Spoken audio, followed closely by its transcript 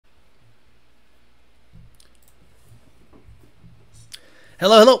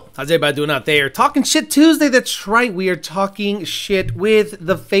Hello, hello. How's everybody doing out there? Talking Shit Tuesday. That's right. We are talking shit with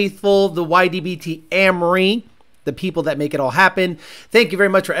the faithful, the YDBT Amory, the people that make it all happen. Thank you very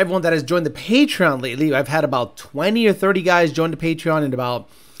much for everyone that has joined the Patreon lately. I've had about 20 or 30 guys join the Patreon in about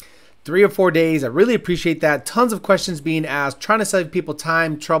 3 or 4 days. I really appreciate that. Tons of questions being asked, trying to save people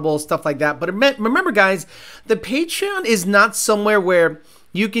time, trouble, stuff like that. But remember, guys, the Patreon is not somewhere where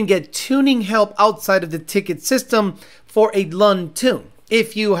you can get tuning help outside of the ticket system for a Lund tune.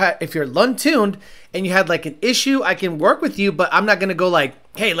 If you're Lund tuned and you had like an issue, I can work with you, but I'm not gonna go like,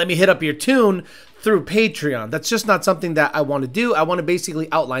 hey, let me hit up your tune through Patreon. That's just not something that I want to do. I want to basically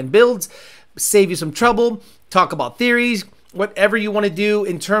outline builds, save you some trouble, talk about theories, whatever you want to do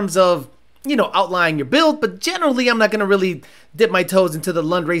in terms of, you know, outlining your build. But generally, I'm not gonna really dip my toes into the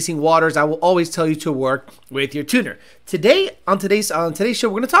Lund racing waters. I will always tell you to work with your tuner. Today, on today's show,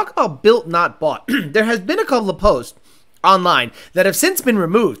 we're gonna talk about built, not bought. There has been a couple of posts online that have since been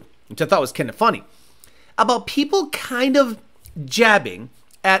removed, which I thought was kind of funny, about people kind of jabbing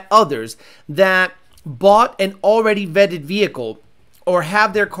at others that bought an already vetted vehicle or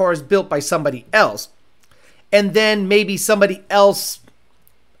have their cars built by somebody else, and then maybe somebody else,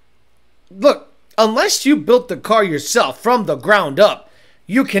 look, unless you built the car yourself from the ground up,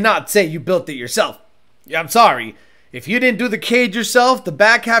 you cannot say you built it yourself. I'm sorry. If you didn't do the cage yourself, the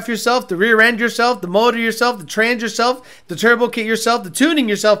back half yourself, the rear end yourself, the motor yourself, the trans yourself, the turbo kit yourself, the tuning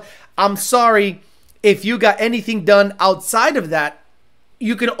yourself, I'm sorry. If you got anything done outside of that,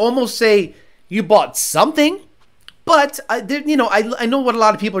 you can almost say you bought something. But I know what a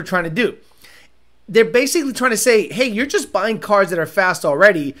lot of people are trying to do. They're basically trying to say, hey, you're just buying cars that are fast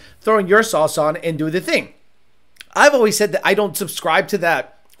already, throwing your sauce on and do the thing. I've always said that I don't subscribe to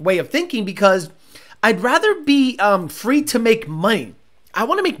that way of thinking because I'd rather be free to make money. I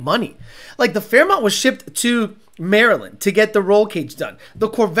want to make money. Like the Fairmont was shipped to Maryland to get the roll cage done. The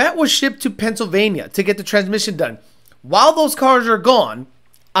Corvette was shipped to Pennsylvania to get the transmission done. While those cars are gone,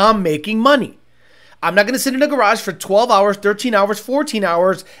 I'm making money. I'm not going to sit in a garage for 12 hours, 13 hours, 14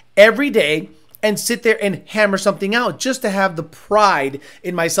 hours every day and sit there and hammer something out just to have the pride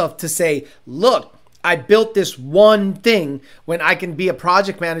in myself to say, look, I built this one thing when I can be a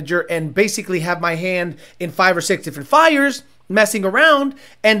project manager and basically have my hand in 5 or 6 different fires, messing around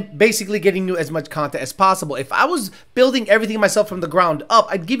and basically getting you as much content as possible. If I was building everything myself from the ground up,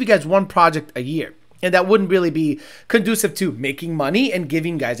 I'd give you guys one project a year. And that wouldn't really be conducive to making money and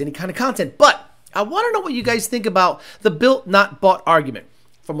giving you guys any kind of content. But I want to know what you guys think about the built, not bought argument.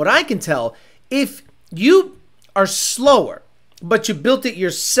 From what I can tell, if you are slower, but you built it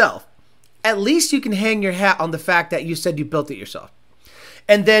yourself, at least you can hang your hat on the fact that you said you built it yourself.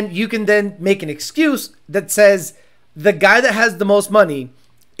 And then you can then make an excuse that says the guy that has the most money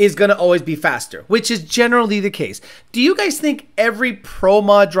is going to always be faster, which is generally the case. Do you guys think every pro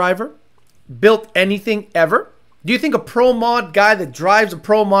mod driver built anything ever? Do you think a pro mod guy that drives a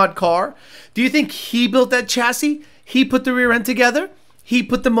pro mod car, do you think he built that chassis? He put the rear end together? He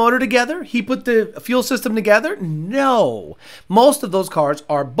put the motor together? He put the fuel system together? No. Most of those cars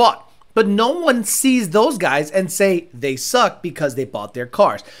are bought. But no one sees those guys and say they suck because they bought their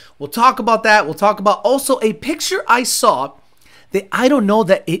cars. We'll talk about that. We'll talk about also a picture I saw that I don't know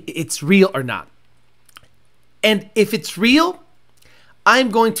that it's real or not. And if it's real,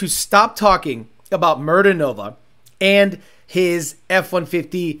 I'm going to stop talking about Murder Nova and his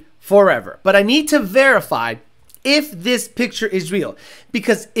F-150 forever. But I need to verify if this picture is real.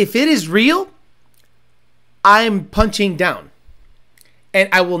 Because if it is real, I'm punching down. And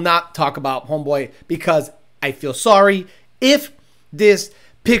I will not talk about Homeboy because I feel sorry if this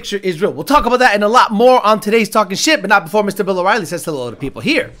picture is real. We'll talk about that and a lot more on today's Talking Shit, but not before Mr. Bill O'Reilly says hello to people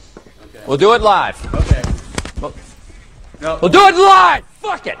here. Okay. We'll do it live. Okay. We'll do it live.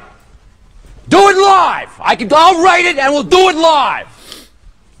 Fuck it. Do it live. I'll write it and we'll do it live.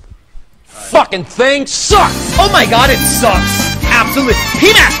 Fucking thing sucks. Oh my God, it sucks. Absolutely.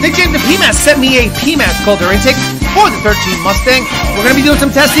 PMAS, Nick James of PMAS sent me a PMAS colder intake for the 13 Mustang. We're going to be doing some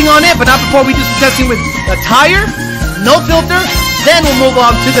testing on it, but not before we do some testing with a tire, no filter. Then we'll move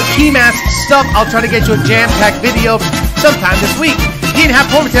on to the PMAS stuff. I'll try to get you a jam-packed video sometime this week. Dean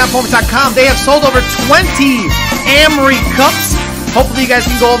Performance.com. They have sold over 20 Amory cups. Hopefully you guys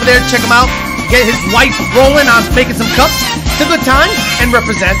can go over there, check them out, get his wife rolling on making some cups. It's a good time and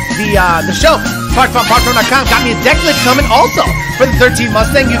represent the show. Parts.com got me a deck lid coming also for the 13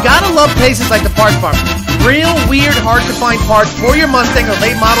 Mustang. You gotta love places like the Parts Farm. Real weird, hard to find parts for your Mustang or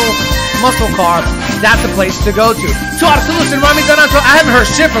late model muscle car. That's the place to go to. To Auto Solution, Rami Donato. I haven't heard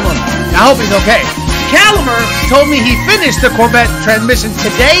shit from him. I hope he's okay. Calimer told me he finished the Corvette transmission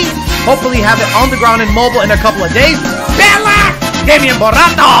today. Hopefully have it on the ground and mobile in a couple of days. Bad luck! Damian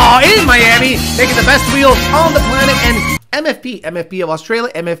Borato in Miami, making the best wheels on the planet. And MFP of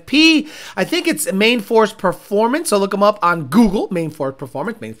Australia, MFP, I think it's Main Force Performance, so look them up on Google, Main Force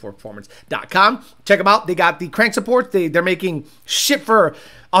Performance, mainforceperformance.com. Check them out. They got the crank supports. They're making shit for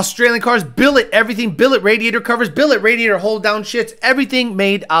Australian cars, billet, everything, billet radiator covers, billet radiator hold down shits, everything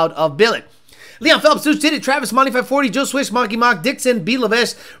made out of billet. Leon Phelps, Zeus did it, Travis, Monty 540, Joe Swish, Monkey Mock, Dixon, B.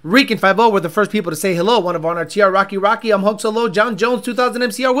 Lavesh, Reekin 50 were the first people to say hello. One of our TR, Rocky, I'm Hunk Solo, John Jones, 2000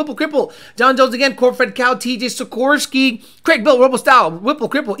 MCR, Whipple Cripple, John Jones again, Corfred Cow, TJ Sikorsky, Craig Bill, Robo Style, Whipple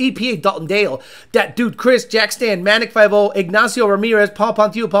Cripple, EPA, Dalton Dale, that dude Chris, Jack Stan, Manic 50, Ignacio Ramirez, Paul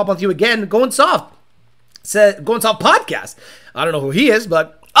Ponthieu again, Going Soft, said Going Soft Podcast. I don't know who he is,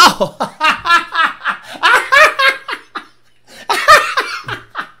 but oh.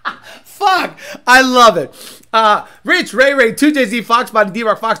 Fuck, I love it. Rich, Ray, 2JZ, Foxbody,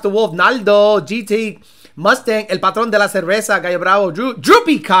 D-Rock, Fox, The Wolf, Naldo, GT, Mustang, El Patron de la Cerveza, Gallo Bravo,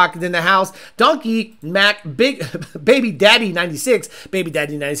 Droopy Cock in the house, Donkey, Mac, Big, Baby Daddy 96, Baby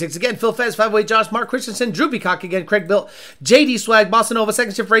Daddy 96 again, Phil Fez, 508 Josh, Mark Christensen, Droopy Cock again, Craig Bill, JD Swag, Bossa Nova,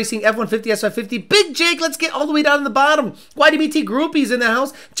 Second Shift Racing, F-150, S550, Big Jake, let's get all the way down to the bottom, YDBT Groupies in the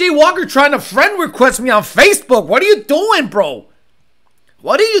house, Jay Walker trying to friend request me on Facebook. What are you doing, bro?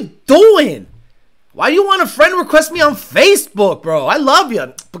 What are you doing? Why do you want to friend request me on Facebook, bro? I love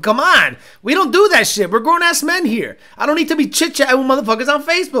you, but come on. We don't do that shit. We're grown-ass men here. I don't need to be chit-chatting with motherfuckers on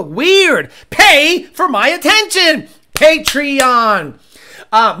Facebook. Weird. Pay for my attention. Patreon.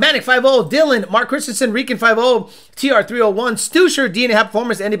 Manic 50, Dylan, Mark Christensen, Reekin 50, TR301, Stusher, DNA Hap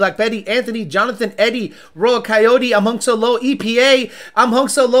Performance, Andy Black Betty, Anthony, Jonathan, Eddie, Royal Coyote, I'm Hunk So Low, EPA, I'm Hunk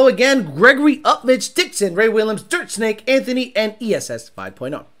So Low again, Gregory Upmitch, Dixon, Ray Williams, Dirt Snake, Anthony, and ESS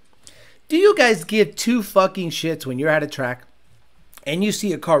 5.0. Do you guys give two fucking shits when you're at a track and you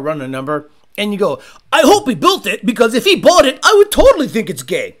see a car run a number and you go, I hope he built it because if he bought it, I would totally think it's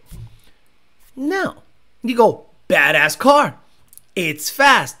gay? No. You go, badass car. It's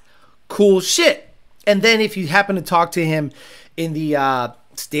fast. Cool shit. And then if you happen to talk to him in the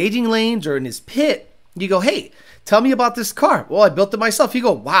staging lanes or in his pit, you go, hey, tell me about this car. Well, I built it myself. You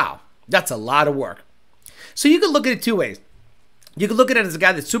go, wow, that's a lot of work. So you can look at it two ways. You can look at it as a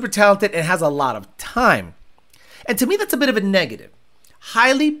guy that's super talented and has a lot of time. And to me, that's a bit of a negative.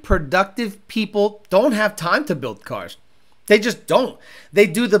 Highly productive people don't have time to build cars. They just don't. They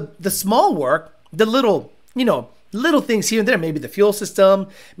do the small work, the little, little things here and there, maybe the fuel system,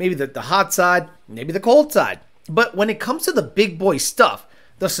 maybe the hot side, maybe the cold side. But when it comes to the big boy stuff,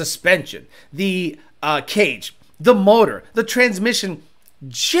 the suspension, the cage, the motor, the transmission,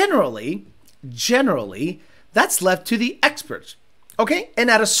 generally, that's left to the experts. Okay? And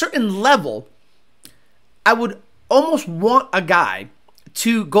at a certain level, I would almost want a guy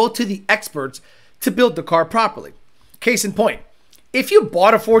to go to the experts to build the car properly. Case in point, if you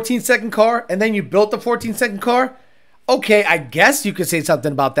bought a 14-second car and then you built a 14-second car, okay, I guess you could say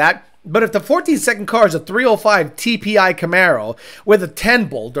something about that. But if the 14-second car is a 305 TPI Camaro with a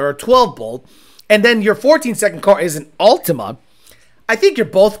 10-bolt or a 12-bolt, and then your 14-second car is an Altima, I think you're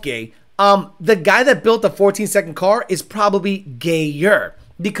both gay. The guy that built a 14-second car is probably gayer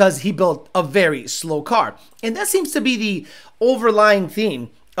because he built a very slow car. And that seems to be the overlying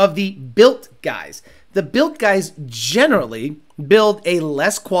theme of the built guys. The built guys generally build a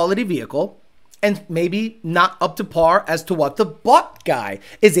less quality vehicle and maybe not up to par as to what the bought guy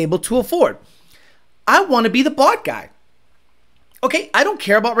is able to afford. I want to be the bought guy. Okay, I don't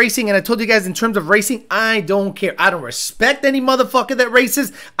care about racing, and I told you guys in terms of racing, I don't care. I don't respect any motherfucker that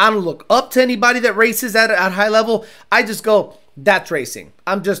races. I don't look up to anybody that races at high level. I just go, that's racing.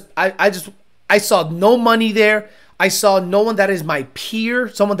 I saw no money there. I saw no one that is my peer,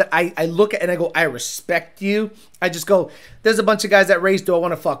 someone that I look at and I go, I respect you. I just go, there's a bunch of guys that race. Do I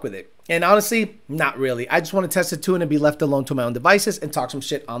want to fuck with it? And honestly, not really. I just want to test it tune and be left alone to my own devices and talk some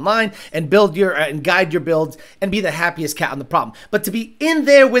shit online and build and guide your builds and be the happiest cat on the problem. But to be in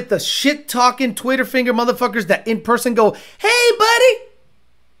there with the shit talking Twitter finger motherfuckers that in person go, hey buddy,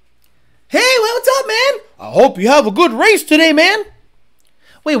 hey, what's up, man? I hope you have a good race today, man.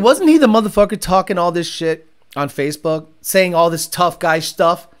 Wait, wasn't he the motherfucker talking all this shit on Facebook, saying all this tough guy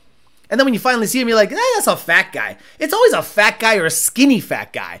stuff? And then when you finally see him, you're like, that's a fat guy. It's always a fat guy or a skinny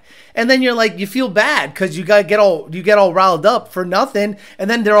fat guy. And then you're like, you feel bad because you get all riled up for nothing. And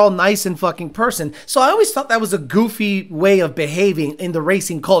then they're all nice and fucking person. So I always thought that was a goofy way of behaving in the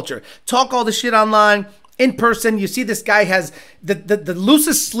racing culture. Talk all the shit online. In person, you see this guy has the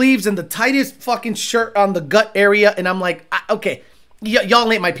loosest sleeves and the tightest fucking shirt on the gut area. And I'm like, okay, y'all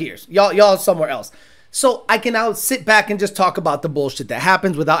ain't my peers. Y'all somewhere else. So I can now sit back and just talk about the bullshit that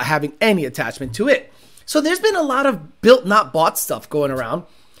happens without having any attachment to it. So there's been a lot of built, not bought stuff going around.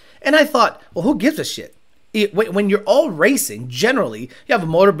 And I thought, well, who gives a shit? When you're all racing, generally, you have a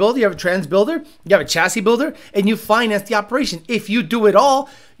motor builder, you have a trans builder, you have a chassis builder, and you finance the operation. If you do it all,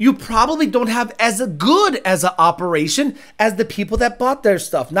 you probably don't have as good as an operation as the people that bought their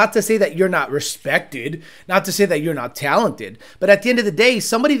stuff. Not to say that you're not respected, not to say that you're not talented, but at the end of the day,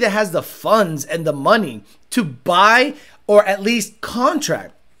 somebody that has the funds and the money to buy or at least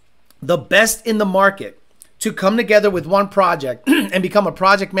contract the best in the market to come together with one project and become a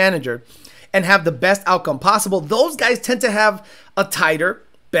project manager and have the best outcome possible, those guys tend to have a tighter,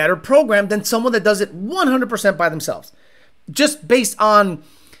 better program than someone that does it 100% by themselves, just based on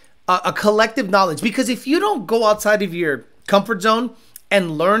a collective knowledge. Because if you don't go outside of your comfort zone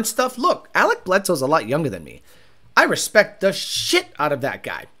and learn stuff, look, Alec Bledsoe's a lot younger than me. I respect the shit out of that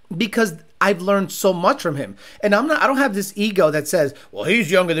guy because I've learned so much from him. And I don't have this ego that says, well,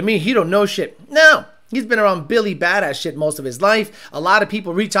 he's younger than me, he don't know shit. No. He's been around Billy Badass shit most of his life. A lot of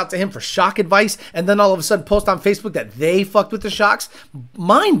people reach out to him for shock advice and then all of a sudden post on Facebook that they fucked with the shocks.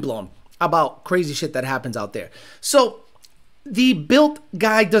 Mind blown about crazy shit that happens out there. So the built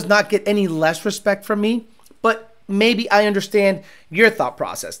guy does not get any less respect from me, but maybe I understand your thought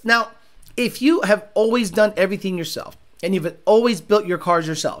process. Now, if you have always done everything yourself and you've always built your cars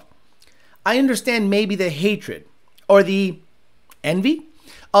yourself, I understand maybe the hatred or the envy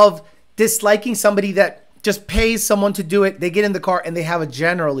of disliking somebody that just pays someone to do it. They get in the car and they have a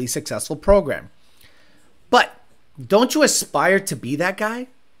generally successful program. But don't you aspire to be that guy?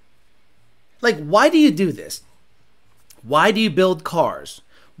 Like, why do you do this? Why do you build cars?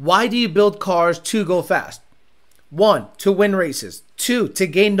 Why do you build cars to go fast? 1, to win races. 2, to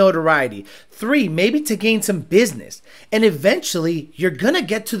gain notoriety. 3, maybe to gain some business. And eventually, you're going to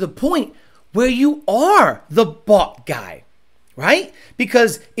get to the point where you are the bought guy. Right?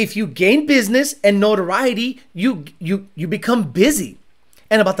 Because if you gain business and notoriety, you become busy.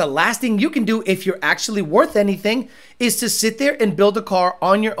 And about the last thing you can do if you're actually worth anything is to sit there and build a car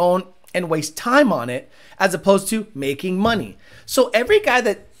on your own and waste time on it as opposed to making money. So every guy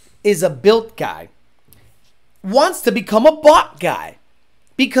that is a built guy wants to become a bought guy.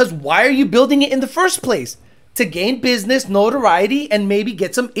 Because why are you building it in the first place? To gain business, notoriety, and maybe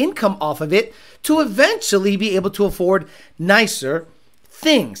get some income off of it to eventually be able to afford nicer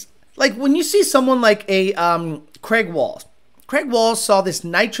things. Like when you see someone like a Craig Walls. Craig Walls saw this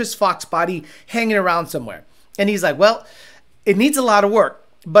nitrous Fox body hanging around somewhere. And he's like, well, it needs a lot of work,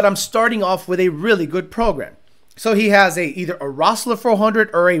 but I'm starting off with a really good program. So he has either a Rossler 400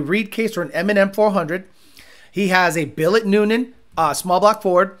 or a Reed Case or an M&M 400. He has a Billet Noonan small block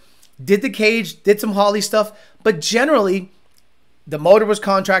Ford. Did the cage, did some Holley stuff, but generally the motor was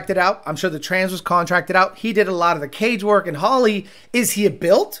contracted out. I'm sure the trans was contracted out. He did a lot of the cage work and Holley. Is he a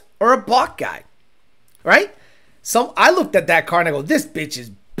built or a bought guy? Right? So I looked at that car and I go, this bitch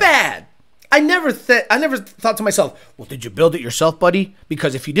is bad. I never thought to myself, well, did you build it yourself, buddy?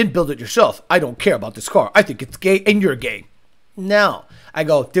 Because if you didn't build it yourself, I don't care about this car. I think it's gay and you're gay. No. I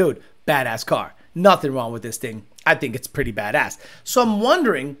go, dude, badass car. Nothing wrong with this thing. I think it's pretty badass. So I'm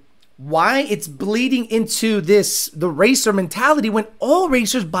wondering why it's bleeding into the racer mentality when all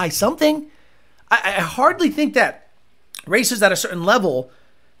racers buy something. I hardly think that racers at a certain level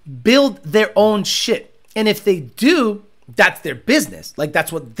build their own shit. And if they do, that's their business. Like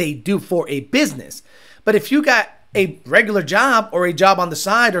that's what they do for a business. But if you got a regular job or a job on the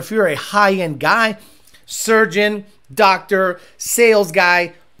side, or if you're a high-end guy, surgeon, doctor, sales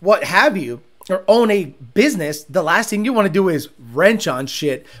guy, what have you, or own a business, the last thing you want to do is wrench on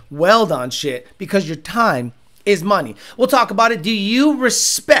shit, weld on shit, because your time is money. We'll talk about it. Do you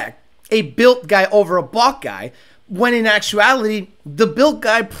respect a built guy over a bought guy when in actuality, the built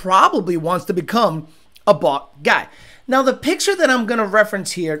guy probably wants to become a bought guy? Now, the picture that I'm going to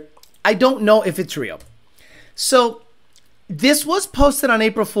reference here, I don't know if it's real. So this was posted on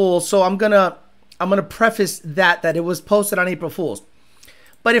April Fool's. So I'm going to preface that it was posted on April Fool's.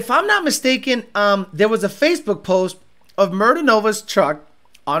 But if I'm not mistaken, there was a Facebook post of Murder Nova's truck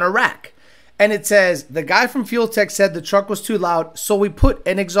on a rack. And it says, the guy from Fuel Tech said the truck was too loud, so we put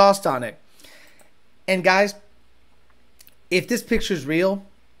an exhaust on it. And guys, if this picture is real,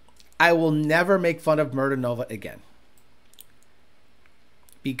 I will never make fun of Murder Nova again.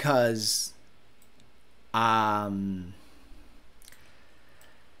 Because,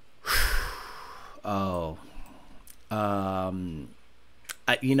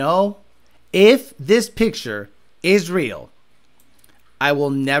 you know, if this picture is real, I will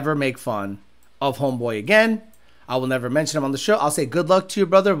never make fun of Homeboy again. I will never mention him on the show. I'll say good luck to you,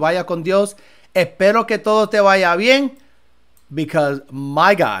 brother. Vaya con Dios. Espero que todo te vaya bien. Because,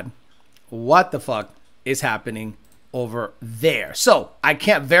 my God, what the fuck is happening over there. So I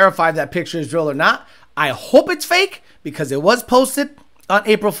can't verify if that picture is real or not. I hope it's fake because it was posted on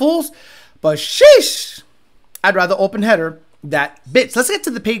April Fool's. But sheesh, I'd rather open header that bits. Let's get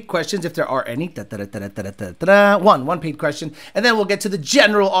to the paid questions if there are any. One paid question. And then we'll get to the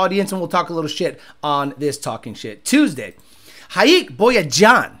general audience and we'll talk a little shit on this Talking Shit Tuesday. Hayek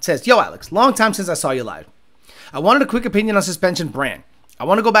Boyajan says, yo, Alex, long time since I saw you live. I wanted a quick opinion on suspension brand. I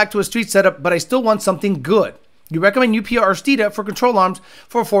want to go back to a street setup, but I still want something good. You recommend UPR or Steeda for control arms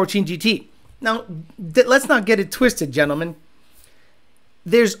for a 14 GT. Now, let's not get it twisted, gentlemen.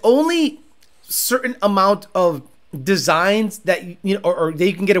 There's only certain amount of designs that or that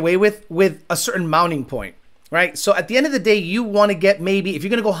you can get away with a certain mounting point, right? So at the end of the day, you want to get, maybe if you're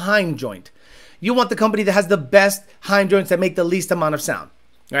going to go Heim joint, you want the company that has the best Heim joints that make the least amount of sound,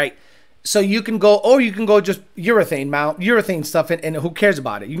 right? So you can go, or you can go just urethane stuff, and who cares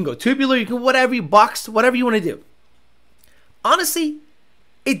about it? You can go tubular, you can whatever, you box, whatever you want to do. Honestly,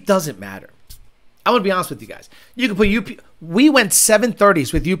 it doesn't matter. I'm going to be honest with you guys. You can put we went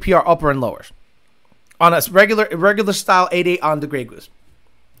 730s with UPR upper and lowers on a regular style 8.8 on the Grey Goose.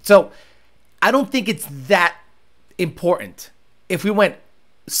 So I don't think it's that important if we went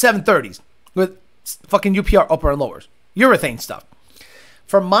 730s with fucking UPR upper and lowers, urethane stuff.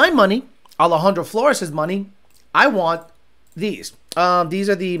 For my money, Alejandro Flores' money, I want these. These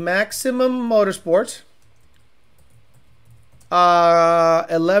are the Maximum Motorsports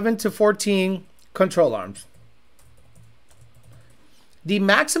 11 to 14 control arms. The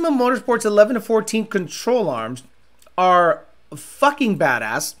Maximum Motorsports 11 to 14 control arms are fucking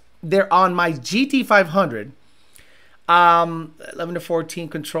badass. They're on my GT500. 11 to 14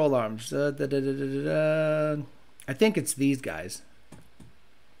 control arms. I think it's these guys.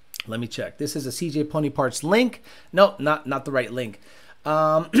 Let me check. This is a CJ Pony Parts link. No, not the right link.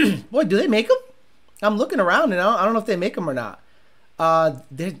 Boy, do they make them? I'm looking around and I don't know if they make them or not.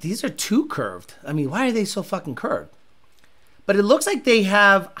 These are too curved. I mean, why are they so fucking curved? But it looks like they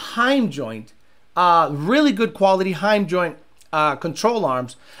have Heim joint, really good quality Heim joint control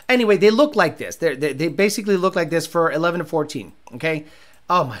arms. Anyway, they look like this. They basically look like this for 11 to 14. Okay.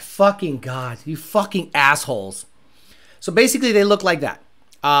 Oh my fucking God, you fucking assholes. So basically, they look like that.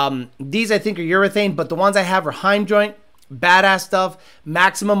 These I think are urethane, but the ones I have are Heim joint. Badass stuff.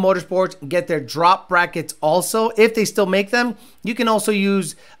 Maximum Motorsports get their drop brackets also. If they still make them, you can also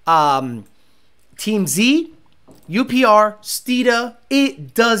use Team Z, UPR, Steeda.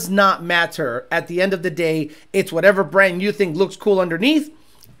 It does not matter. At the end of the day, it's whatever brand you think looks cool underneath.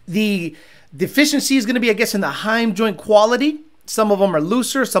 The deficiency is going to be, I guess, in the Heim joint quality. Some of them are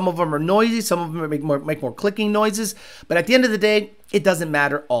looser, some of them are noisy, some of them make more clicking noises. But at the end of the day, it doesn't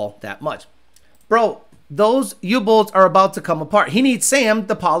matter all that much. Bro, those U-bolts are about to come apart. He needs Sam,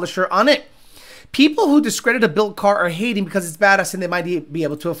 the polisher, on it. People who discredit a built car are hating because it's badass and they might be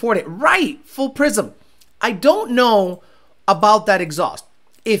able to afford it. Right, full prism. I don't know about that exhaust.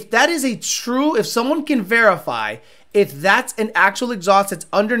 If that is a true, if someone can verify if that's an actual exhaust that's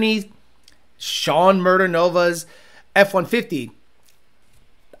underneath Sean Murder Nova's F-150,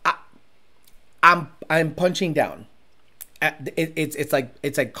 I'm punching down. It's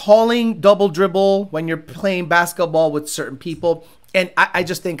like calling double dribble when you're playing basketball with certain people, and I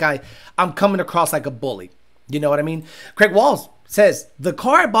just think I'm coming across like a bully. You know what I mean? Craig Walls says the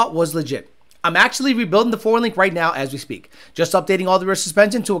car I bought was legit. I'm actually rebuilding the 4-link right now as we speak. Just updating all the rear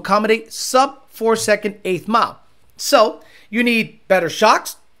suspension to accommodate sub 4-second 1/8 mile. So you need better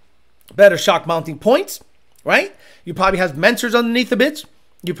shocks, better shock mounting points, right? You probably have Mensers underneath the bits.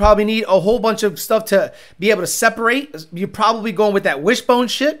 You probably need a whole bunch of stuff to be able to separate. You're probably going with that wishbone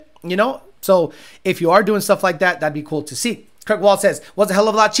shit, you know? So if you are doing stuff like that, that'd be cool to see. Kirk Wall says, was a hell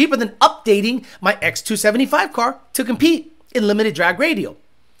of a lot cheaper than updating my X275 car to compete in limited drag radial.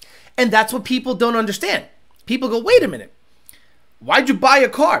 And that's what people don't understand. People go, wait a minute. Why'd you buy a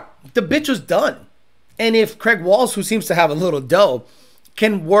car? The bitch was done. And if Craig Walls, who seems to have a little dough,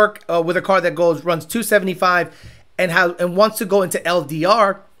 can work with a car that runs 275 and wants to go into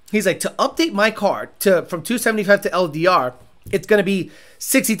LDR, he's like, to update my car from 275 to LDR, it's going to be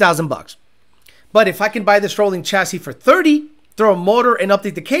 $60,000. But if I can buy this rolling chassis for 30, throw a motor and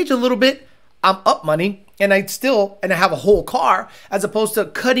update the cage a little bit, I'm up money, and I have a whole car as opposed to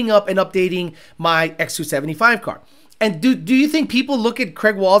cutting up and updating my X275 car. And do you think people look at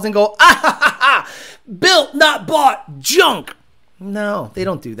Craig Walls and go, ah, ha, ha, ha, built, not bought, junk? No, they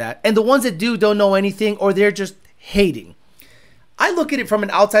don't do that. And the ones that do don't know anything, or they're just hating. I look at it from an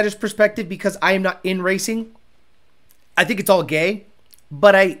outsider's perspective because I am not in racing. I think it's all gay,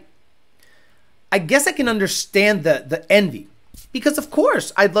 but I guess I can understand the envy. Because of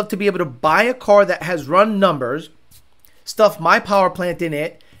course, I'd love to be able to buy a car that has run numbers, stuff my power plant in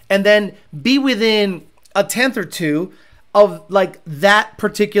it, and then be within a tenth or two of like that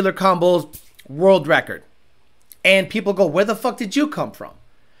particular combo's world record. And people go, where the fuck did you come from?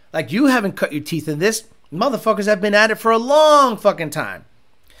 Like, you haven't cut your teeth in this. Motherfuckers have been at it for a long fucking time.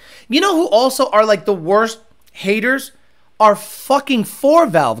 You know who also are like the worst haters? Are fucking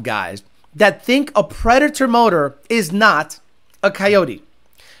 4-valve guys that think a Predator motor is not a Coyote.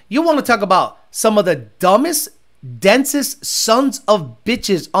 You want to talk about some of the dumbest, densest sons of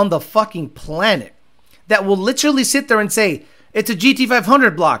bitches on the fucking planet that will literally sit there and say, it's a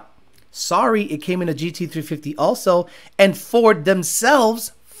GT500 block. Sorry, it came in a GT350 also. And Ford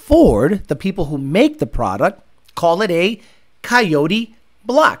themselves, Ford, the people who make the product, call it a Coyote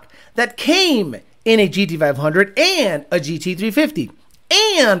block that came in a GT500 and a GT350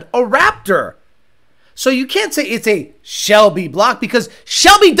 and a Raptor. So you can't say it's a Shelby block because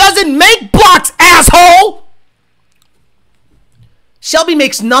Shelby doesn't make blocks, asshole! Shelby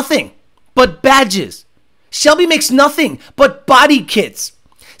makes nothing but badges. Shelby makes nothing but body kits.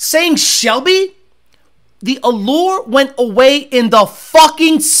 Saying Shelby, the allure went away in the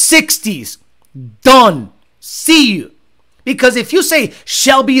fucking 60s. Done. See you. Because if you say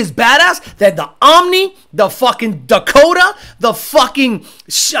Shelby is badass, then the Omni, the fucking Dakota, the fucking,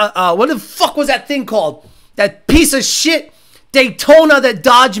 what the fuck was that thing called? That piece of shit Daytona that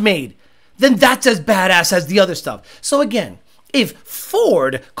Dodge made. Then that's as badass as the other stuff. So again, if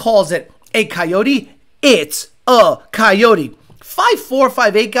Ford calls it a Coyote, it's a Coyote. 5'4",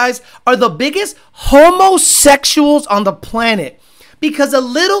 5'8" guys are the biggest homosexuals on the planet because a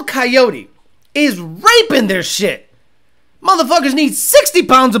little Coyote is raping their shit. Motherfuckers need 60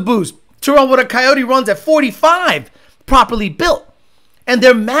 pounds of boost to run what a Coyote runs at 45, properly built. And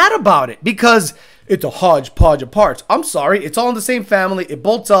they're mad about it because it's a hodgepodge of parts. I'm sorry, it's all in the same family. It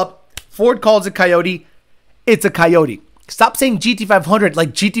bolts up. Ford calls it Coyote. It's a Coyote. Stop saying GT500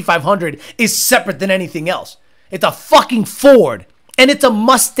 like GT500 is separate than anything else. It's a fucking Ford. And it's a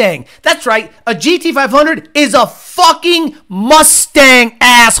Mustang. That's right. A GT500 is a fucking Mustang,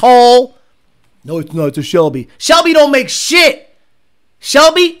 asshole. No, it's not. It's a Shelby. Shelby don't make shit.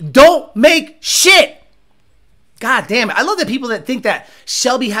 Shelby don't make shit. God damn it. I love the people that think that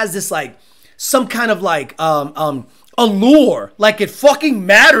Shelby has this like some kind of like allure. Like it fucking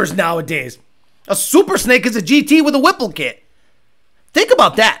matters nowadays. A Super Snake is a GT with a Whipple kit. Think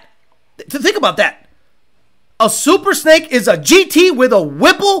about that. Think about that. A Super Snake is a GT with a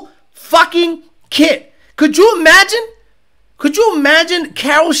Whipple fucking kit. Could you imagine? Could you imagine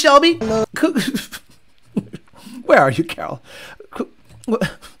Carol Shelby? Where are you, Carol?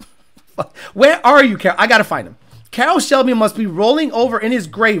 Where are you, Carol? I gotta find him. Carol Shelby must be rolling over in his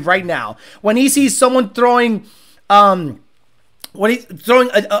grave right now when he sees someone throwing, when he's throwing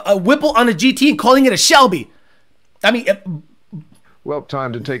a Whipple on a GT and calling it a Shelby. I mean, well,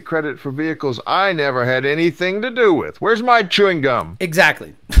 time to take credit for vehicles I never had anything to do with. Where's my chewing gum?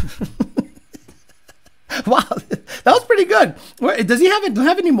 Exactly. Wow, that was pretty good. Does he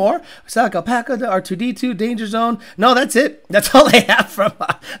have any more? Stock Alpaca, R2D2, Danger Zone. No, that's it. That's all I have from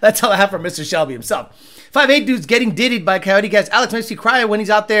Mr. Shelby himself. 5'8" dude's getting diddied by Coyote guys. Alex makes me cry when he's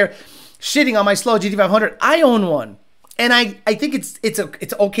out there shitting on my slow GT500. I own one, and I think it's an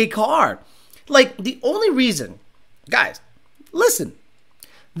okay car. Like the only reason, guys, listen,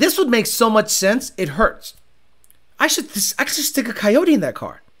 this would make so much sense. It hurts. I should stick a Coyote in that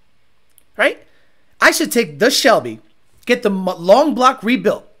car, right? I should take the Shelby, get the long block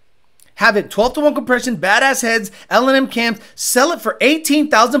rebuilt, have it 12-to-1 compression, badass heads, L&M cams, sell it for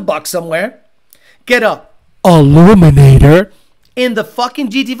 18,000 bucks somewhere, get a illuminator in the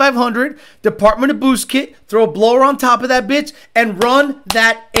fucking GT500, Department of Boost kit, throw a blower on top of that bitch, and run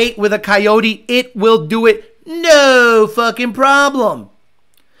that 8 with a Coyote. It will do it. No fucking problem.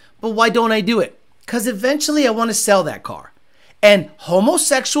 But why don't I do it? Because eventually I want to sell that car. And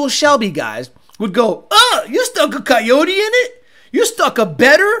homosexual Shelby guys would go, you stuck a Coyote in it? You stuck a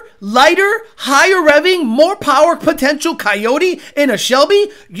better, lighter, higher revving, more power potential Coyote in a Shelby?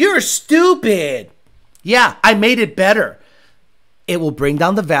 You're stupid. Yeah, I made it better. It will bring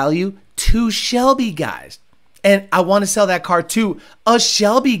down the value to Shelby guys. And I want to sell that car to a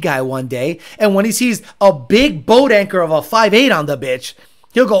Shelby guy one day. And when he sees a big boat anchor of a 5'8" on the bitch,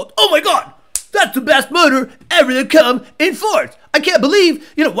 he'll go, oh my God, that's the best motor ever to come in Ford. I can't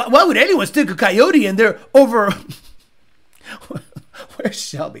believe, why would anyone stick a Coyote in there over... Where's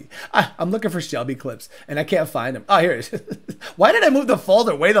Shelby? I'm looking for Shelby clips, and I can't find them. Oh, here it is. Why did I move the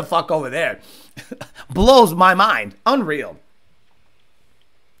folder way the fuck over there? Blows my mind. Unreal.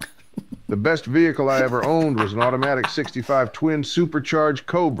 The best vehicle I ever owned was an automatic 65 twin supercharged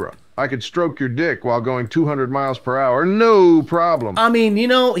Cobra. I could stroke your dick while going 200 miles per hour, no problem. I mean, you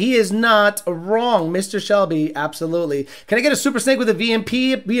know, he is not wrong, Mr. Shelby, absolutely. Can I get a Super Snake with a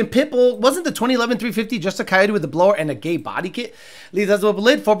VMP? Pitbull, wasn't the 2011 350 just a Coyote with a blower and a gay body kit? Leeds has a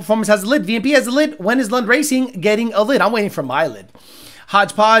lid, Ford Performance has a lid, VMP has a lid. When is Lund Racing getting a lid? I'm waiting for my lid.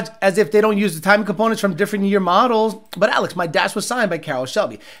 Hodgepodge, as if they don't use the timing components from different year models. But Alex, my dash was signed by Carol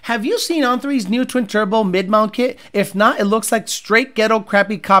Shelby. Have you seen On3's new twin turbo mid-mount kit? If not, it looks like straight ghetto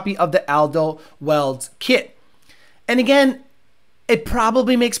crappy copy of the Aldo Welds kit. And again, it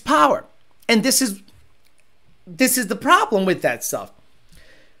probably makes power. And this is the problem with that stuff.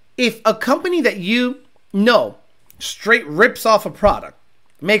 If a company that you know straight rips off a product,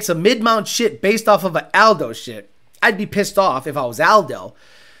 makes a mid-mount shit based off of an Aldo shit, I'd be pissed off if I was Aldo,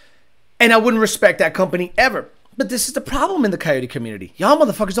 and I wouldn't respect that company ever. But this is the problem in the Coyote community. Y'all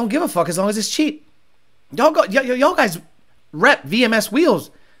motherfuckers don't give a fuck as long as it's cheap. Y'all guys rep VMS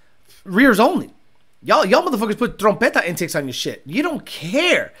wheels, rears only. Y'all motherfuckers put trompeta intakes on your shit. You don't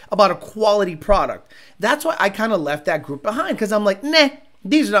care about a quality product. That's why I kind of left that group behind, because I'm like, nah,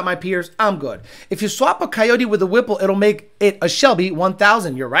 these are not my peers. I'm good. If you swap a Coyote with a Whipple, it'll make it a Shelby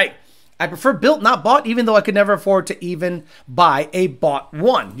 1000. You're right. I prefer built, not bought, even though I could never afford to even buy a bought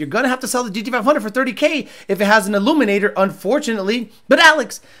one. You're going to have to sell the GT500 for $30K if it has an illuminator, unfortunately. But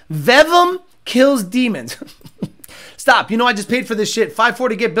Alex, Vevum kills demons. Stop. You know, I just paid for this shit. $540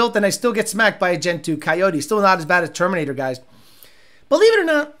 to get built, and I still get smacked by a Gen 2 Coyote. Still not as bad as Terminator, guys. Believe it or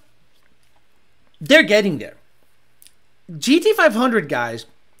not, they're getting there. GT500 guys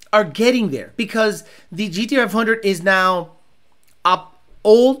are getting there because the GT500 is now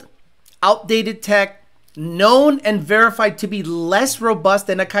old, outdated tech, known and verified to be less robust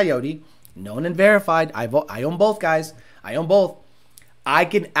than a Coyote. Known and verified. I own both, guys. I own both. I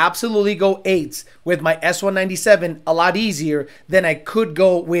can absolutely go 8s with my S197 a lot easier than I could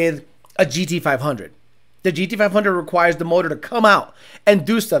go with a GT500. The GT500 requires the motor to come out and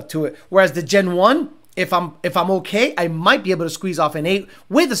do stuff to it, whereas the Gen 1, if I'm okay, I might be able to squeeze off an 8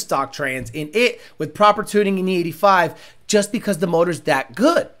 with a stock trans in it with proper tuning in the 85 just because the motor's that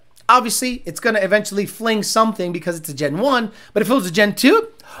good. Obviously, it's going to eventually fling something because it's a Gen 1, but if it was a Gen 2,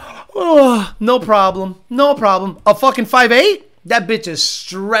 oh, no problem. No problem. A fucking 5.8? That bitch is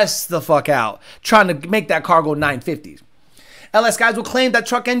stressed the fuck out trying to make that car go 950s. LS guys will claim that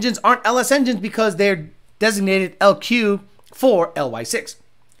truck engines aren't LS engines because they're designated LQ for LY6.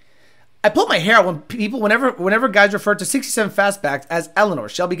 I pull my hair out when people, whenever guys refer to 67 fastbacks as Eleanor.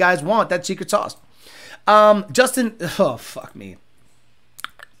 Shelby guys want that secret sauce. Justin, oh, fuck me.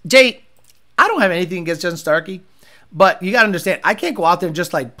 Jay, I don't have anything against Justin Starkey, but you got to understand, I can't go out there and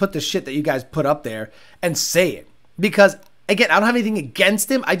just like put the shit that you guys put up there and say it. Because, again, I don't have anything against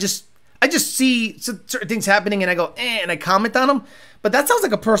him. I just see certain things happening and I go, and I comment on them. But that sounds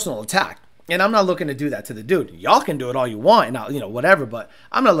like a personal attack. And I'm not looking to do that to the dude. Y'all can do it all you want, and I'll, whatever, but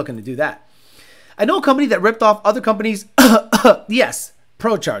I'm not looking to do that. I know a company that ripped off other companies, yes,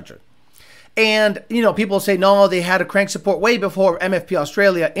 ProCharger. And, people say, no, they had a crank support way before MFP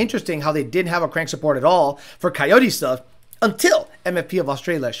Australia. Interesting how they didn't have a crank support at all for Coyote stuff until MFP of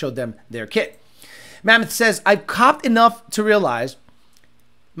Australia showed them their kit. Mammoth says, I've copped enough to realize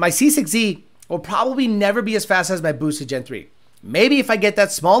my C6Z will probably never be as fast as my boosted Gen 3. Maybe if I get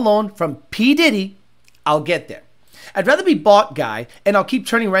that small loan from P. Diddy, I'll get there. I'd rather be bought guy, and I'll keep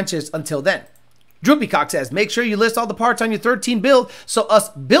turning wrenches until then. Droopycock says, make sure you list all the parts on your 13 build so us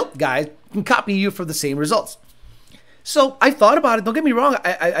built guys can copy you for the same results. So I thought about it. Don't get me wrong.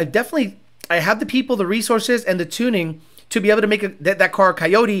 I definitely have the people, the resources, and the tuning to be able to make that car a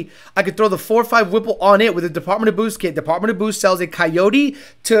Coyote. I could throw the 4.5 Whipple on it with a Department of Boost kit. Department of Boost sells a Coyote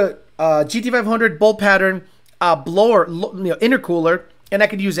to GT500 bolt pattern blower, intercooler, and I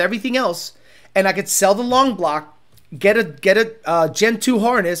could use everything else. And I could sell the long block, get a Gen 2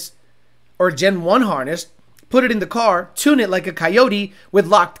 harness or Gen 1 harness, put it in the car, tune it like a Coyote with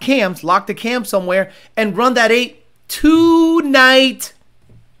locked cams, lock the cam somewhere, and run that 8 tonight.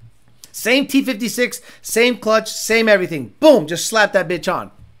 Same T56, same clutch, same everything. Boom, just slap that bitch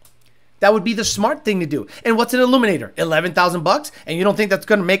on. That would be the smart thing to do. And what's an illuminator? 11,000 bucks? And you don't think that's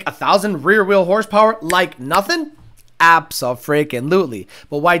going to make 1,000 rear wheel horsepower like nothing? Abso-freaking-lutely.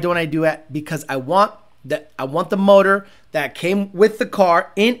 But why don't I do it? Because I want the motor that came with the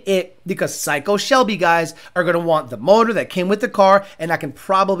car in it, because Psycho Shelby guys are going to want the motor that came with the car, and I can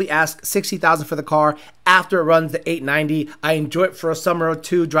probably ask $60,000 for the car after it runs the 890. I enjoy it for a summer or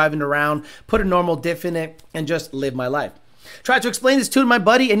two driving around, put a normal diff in it, and just live my life. Tried to explain this to my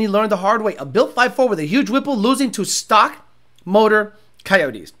buddy, and he learned the hard way. A built 5.4 with a huge Whipple losing to stock motor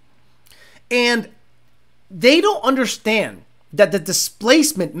Coyotes. And they don't understand that the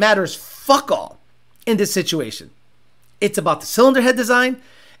displacement matters fuck all in this situation. It's about the cylinder head design.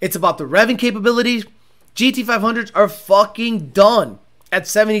 It's about the revving capabilities. GT500s are fucking done at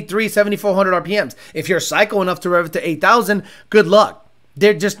 73, 7,400 RPMs. If you're psycho enough to rev it to 8,000, good luck.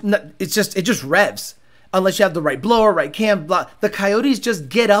 They're just, it just revs. Unless you have the right blower, right cam, blah. The Coyotes just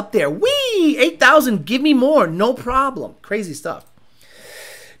get up there. Whee! 8,000, give me more, no problem. Crazy stuff.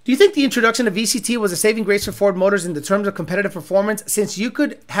 Do you think the introduction of VCT was a saving grace for Ford Motors in the terms of competitive performance, since you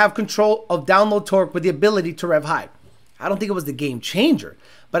could have control of download torque with the ability to rev high? I don't think it was the game changer,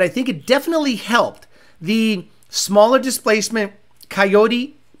 but I think it definitely helped the smaller displacement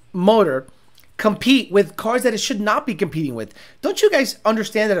Coyote motor compete with cars that it should not be competing with. Don't you guys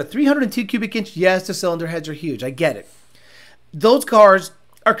understand that a 302 cubic inch, yes, the cylinder heads are huge. I get it. Those cars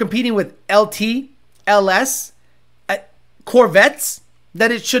are competing with LT, LS, Corvettes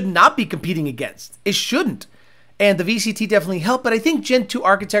that it should not be competing against. It shouldn't. And the VCT definitely helped, but I think Gen 2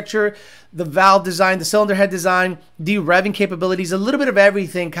 architecture, the valve design, the cylinder head design, the revving capabilities, a little bit of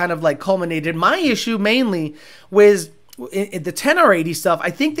everything kind of like culminated. My issue mainly was in the 10R80 stuff.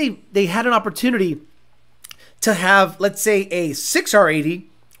 I think they had an opportunity to have, let's say, a 6R80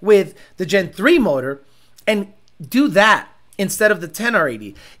 with the Gen 3 motor and do that instead of the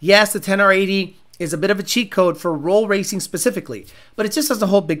 10R80. Yes, the 10R80 is a bit of a cheat code for roll racing specifically, but it just doesn't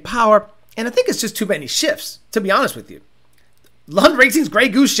hold big power. And I think it's just too many shifts, to be honest with you. Lund Racing's Grey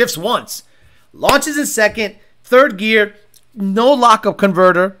Goose shifts once. Launches in second, third gear, no lockup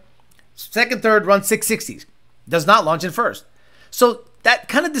converter. Second, third, runs 660s. Does not launch in first. So that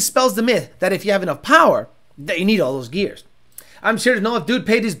kind of dispels the myth that if you have enough power, that you need all those gears. I'm sure to know if dude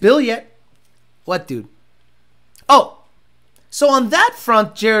paid his bill yet. What dude? Oh, so on that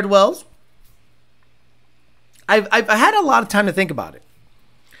front, Jared Wells, I've had a lot of time to think about it.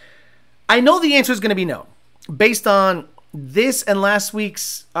 I know the answer is going to be no, based on this and last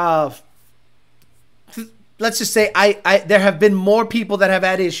week's. Let's just say there have been more people that have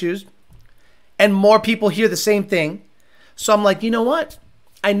had issues, and more people hear the same thing. So I'm like, you know what?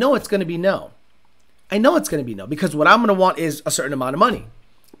 I know it's going to be no. I know it's going to be no, because what I'm going to want is a certain amount of money,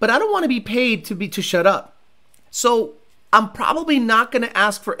 but I don't want to be paid to shut up. So I'm probably not going to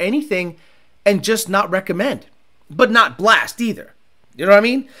ask for anything and just not recommend, but not blast either. You know what I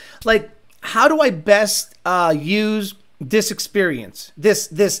mean? Like, how do I best use this experience,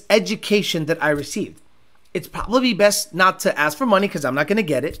 this education that I received? It's probably best not to ask for money because I'm not going to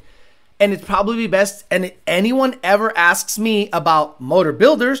get it. And it's probably best, and if anyone ever asks me about motor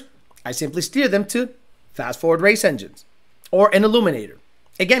builders, I simply steer them to fast forward race engines or an illuminator.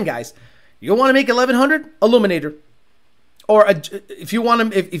 Again, guys, you want to make 1100 illuminator, or if you want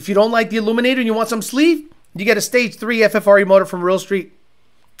them, if you don't like the illuminator and you want some sleeve, you get a stage 3 FFRE motor from Real Street,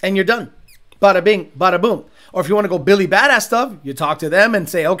 and you're done. Bada bing, bada boom. Or if you want to go Billy Badass stuff, you talk to them and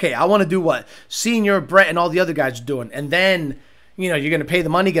say, okay, I want to do what Senior, Brett, and all the other guys are doing. And then, you know, you're going to pay the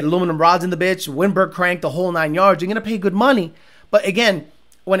money, get aluminum rods in the bitch, Windberg crank, the whole 9 yards. You're going to pay good money. But again,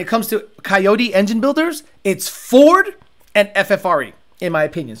 when it comes to Coyote engine builders, it's Ford and FFRE, in my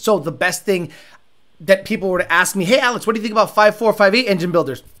opinion. So the best thing that people were to ask me, hey, Alex, what do you think about 5.4, 5.8 engine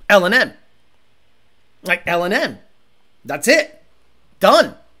builders? L&M. Like L&M. That's it.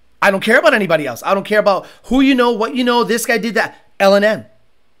 Done. I don't care about anybody else. I don't care about who you know, what you know. This guy did that. L&M.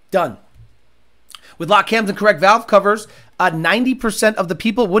 Done. With lock cams and correct valve covers, 90% of the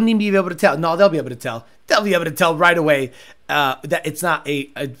people wouldn't even be able to tell. No, they'll be able to tell. They'll be able to tell right away that it's not a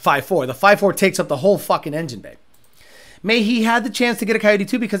 5.4. The 5.4 takes up the whole fucking engine bay. May he had the chance to get a Coyote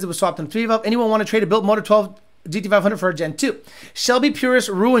 2 because it was swapped in 3 valve. Anyone want to trade a built motor 12 GT500 for a Gen 2? Shelby purists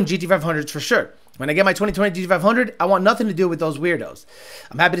ruin GT500s for sure. When I get my 2020 GT500, I want nothing to do with those weirdos.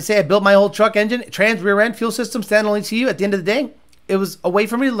 I'm happy to say I built my old truck engine, trans, rear end, fuel system, standalone ECU. At the end of the day, it was a way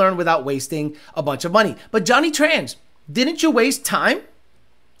for me to learn without wasting a bunch of money. But Johnny Trans, didn't you waste time?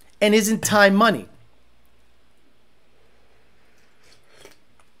 And isn't time money?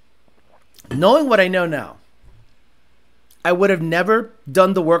 Knowing what I know now, I would have never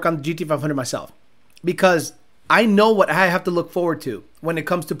done the work on the GT500 myself, because I know what I have to look forward to when it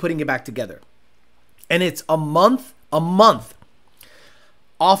comes to putting it back together. And it's a month,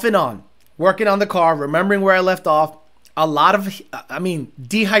 off and on, working on the car, remembering where I left off. A lot of,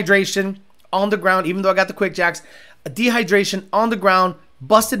 dehydration on the ground, even though I got the quick jacks, dehydration on the ground,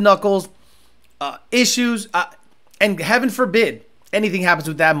 busted knuckles, issues, and heaven forbid anything happens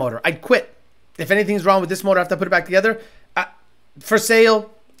with that motor. I'd quit. If anything's wrong with this motor after I put it back together, for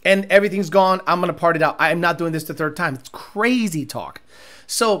sale, and everything's gone, I'm going to part it out. I am not doing this the third time. It's crazy talk.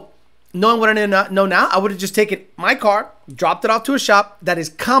 So, knowing what I know now, I would have just taken my car, dropped it off to a shop that is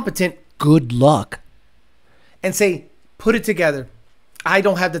competent, good luck and say, put it together. I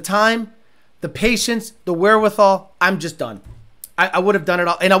don't have the time, the patience, the wherewithal. I'm just done. I would have done it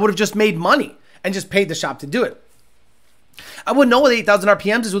all, and I would have just made money and just paid the shop to do it. I wouldn't know what 8,000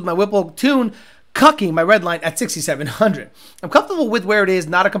 RPMs is with my Whipple tune cucking my red line at 6,700. I'm comfortable with where it is,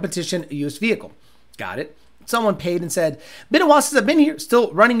 not a competition used vehicle. Got it. Someone paid and said, been a while since I've been here,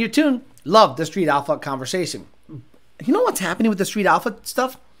 still running your tune. Love the Street Alpha conversation. You know what's happening with the Street Alpha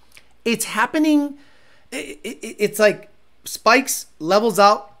stuff? It's happening, it's like spikes, levels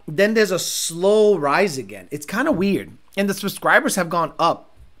out, then there's a slow rise again. It's kind of weird. And the subscribers have gone up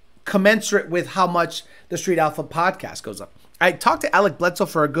commensurate with how much the Street Alpha podcast goes up. I talked to Alec Bledsoe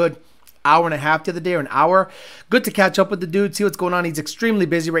for a good hour and a half the other day, or an hour. Good to catch up with the dude, see what's going on. He's extremely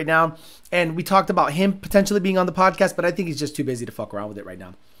busy right now. And we talked about him potentially being on the podcast, but I think he's just too busy to fuck around with it right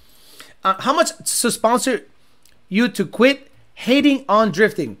now. How much to sponsor you to quit hating on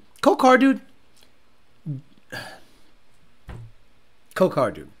drifting? Co-car dude.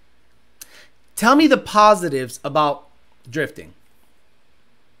 Co-car dude. Tell me the positives about drifting.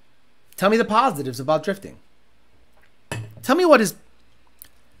 Tell me the positives about drifting. Tell me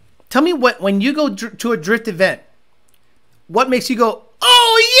what, when you go to a drift event, what makes you go,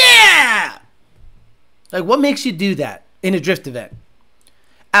 oh yeah! Like, what makes you do that in a drift event?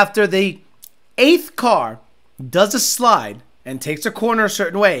 After the 8th car does a slide and takes a corner a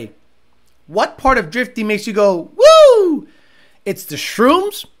certain way, what part of drifting makes you go, woo? It's the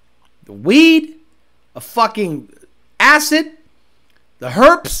shrooms, the weed, a fucking acid, the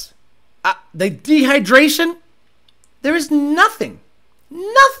herps, the dehydration. There is nothing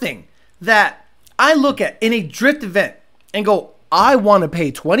that I look at in a drift event and go, I want to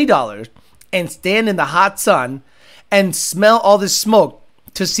pay $20 and stand in the hot sun and smell all this smoke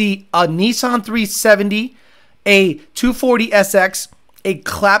to see a Nissan 370, a 240 SX, a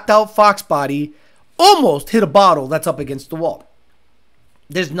clapped out Fox body almost hit a bottle that's up against the wall.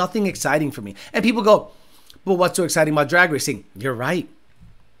 There's nothing exciting for me. And people go, but what's so exciting about drag racing? You're right.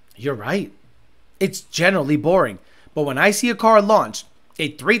 You're right. It's generally boring. But when I see a car launch,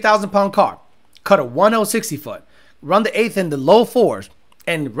 a 3,000-pound car, cut a 1.0 60-foot, run the 8th in the low 4s,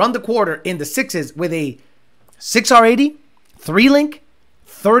 and run the quarter in the 6s with a 6R80, 3-link,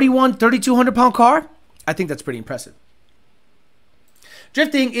 3,200-pound car, I think that's pretty impressive.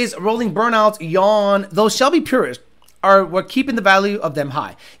 Drifting is rolling burnouts, yawn. Those Shelby purists we're keeping the value of them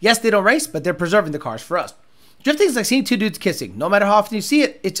high. Yes, they don't race, but they're preserving the cars for us. Drifting is like seeing two dudes kissing. No matter how often you see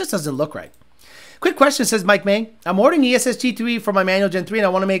it, it just doesn't look right. Quick question, says Mike May. I'm ordering ESS G2E for my manual Gen 3 and I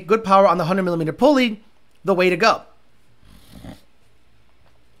want to make good power on the 100mm pulley. The way to go.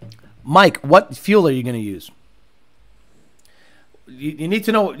 Mike, what fuel are you going to use? You need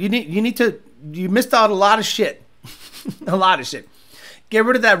to know. You missed out a lot of shit. A lot of shit. Get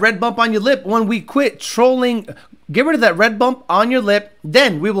rid of that red bump on your lip when we quit trolling. Get rid of that red bump on your lip.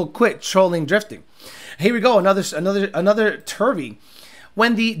 Then we will quit trolling drifting. Here we go. Another turvy.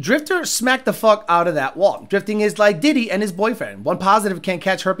 When the drifter smacked the fuck out of that wall. Drifting is like Diddy and his boyfriend. One positive can't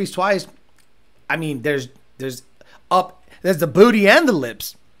catch herpes twice. I mean, there's the booty and the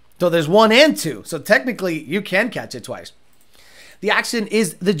lips. So there's 1 and 2. So technically you can catch it twice. The action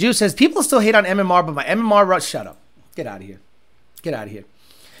is the juice. Says people still hate on MMR, but my MMR rush. Shut up. Get out of here. Get out of here.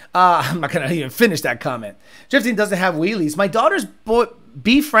 I'm not gonna even finish that comment. Drifting doesn't have wheelies. My daughter's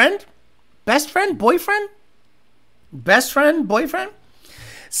best friend, boyfriend,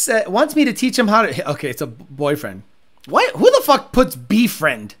 wants me to teach him how to. Okay, it's a boyfriend. What? Who the fuck puts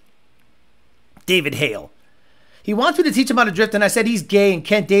befriend? David Hale. He wants me to teach him how to drift, and I said he's gay and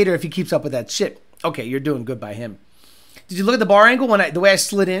can't date her if he keeps up with that shit. Okay, you're doing good by him. Did you look at the bar angle the way I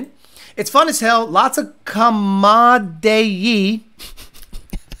slid in? It's fun as hell. Lots of kamadei.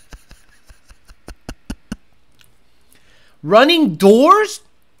 Running doors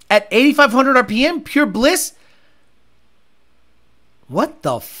at 8,500 RPM. Pure bliss. What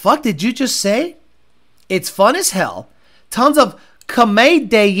the fuck did you just say? It's fun as hell. Tons of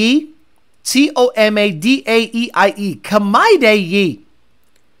kamadei. T-O-M-A-D-A-E-I-E. Kamadei.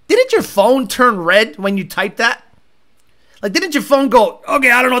 Didn't your phone turn red when you typed that? Like, didn't your phone go, okay,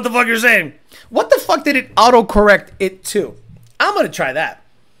 I don't know what the fuck you're saying. What the fuck did it autocorrect it to? I'm going to try that.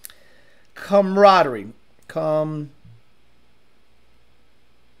 Camaraderie. I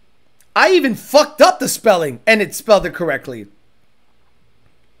even fucked up the spelling and it spelled it correctly.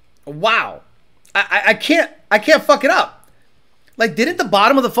 Wow. I can't fuck it up. Like, didn't the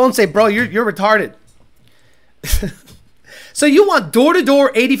bottom of the phone say, bro, you're retarded? So you want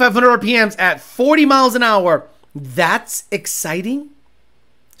door-to-door 8,500 RPMs at 40 miles an hour. That's exciting?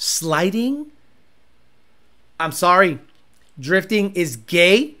 Sliding? I'm sorry. Drifting is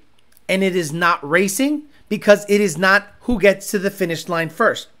gay And it is not racing because it is not who gets to the finish line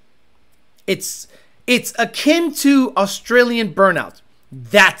first. It's akin to Australian burnout.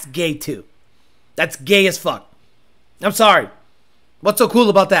 That's gay too. That's gay as fuck. I'm sorry. What's so cool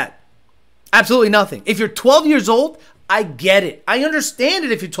about that? Absolutely nothing. If you're 12 years old, I get it. I understand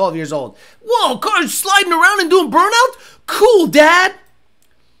it if you're 12 years old. Whoa, cars sliding around and doing burnout? Cool, Dad.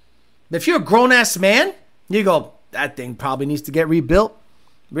 But if you're a grown-ass man, you go, that thing probably needs to get rebuilt.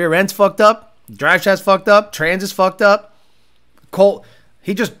 Rear end's fucked up. Drive shaft's fucked up. Trans is fucked up. Cole,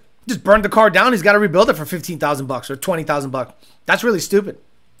 he just burned the car down. He's got to rebuild it for $15,000 or $20,000. That's really stupid.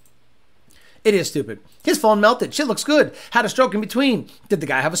 It is stupid. His phone melted. Shit looks good. Had a stroke in between. Did the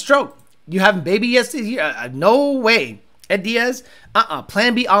guy have a stroke? You having baby yesterday? No way. Ed Diaz?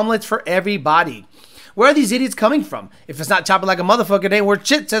 Plan B omelets for everybody. Where are these idiots coming from? If it's not chopping like a motherfucker, it ain't worth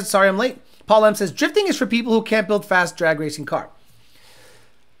shit. Says, sorry, I'm late. Paul M says, drifting is for people who can't build fast drag racing car.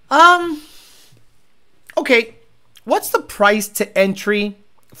 Okay. What's the price to entry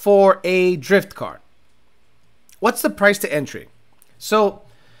for a drift car? What's the price to entry? So,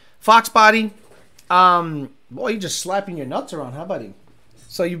 Fox body. Boy, you're just slapping your nuts around. How about you?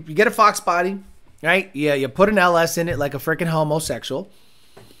 So you get a Fox body, right? Yeah, you put an LS in it like a freaking homosexual.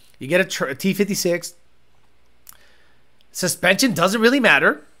 You get a T56. Suspension doesn't really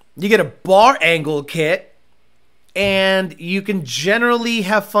matter. You get a bar angle kit, and you can generally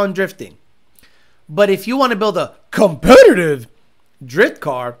have fun drifting. But if you want to build a competitive drift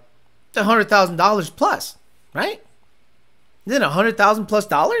car, it's $100,000 plus, right? Isn't it $100,000 plus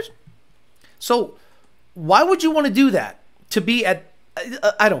dollars? So why would you want to do that? To be at,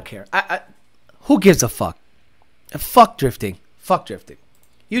 I don't care. Who gives a fuck? Fuck drifting. Fuck drifting.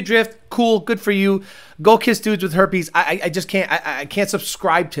 You drift, cool, good for you. Go kiss dudes with herpes. I just can't. I can't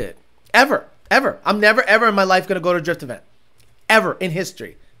subscribe to it. Ever. I'm never, ever in my life going to go to a drift event. Ever in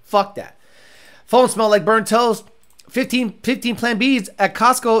history. Fuck that. Phone smell like burnt toast. 15 Plan Bs at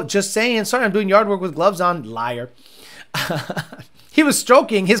Costco. Just saying. Sorry, I'm doing yard work with gloves on. Liar. He was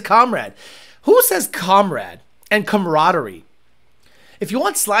stroking his comrade. Who says comrade and camaraderie? If you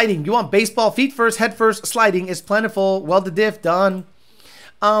want sliding, you want baseball, feet first, head first, sliding is plentiful. Weld the diff, done.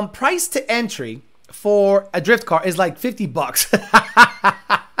 Price to entry for a drift car is like $50.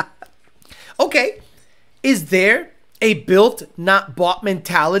 Okay. Is there a built, not bought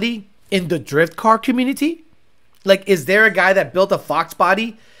mentality in the drift car community? Like, is there a guy that built a Fox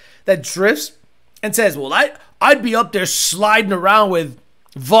body that drifts and says, well, I'd be up there sliding around with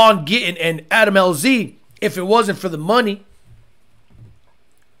Vaughn Gittin and Adam LZ if it wasn't for the money?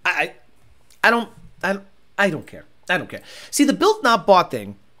 I don't care. I don't care. See, the built not bought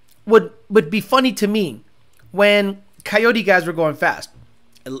thing would be funny to me when Coyote guys were going fast.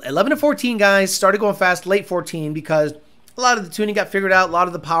 11 to 14 guys started going fast late 14 because a lot of the tuning got figured out. A lot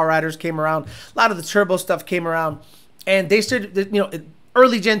of the power riders came around. A lot of the turbo stuff came around. And they started,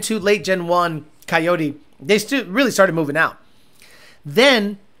 early Gen 2, late Gen 1, Coyote, they really started moving out.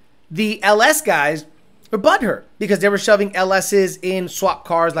 Then the LS guys were butthurt because they were shoving LSs in swap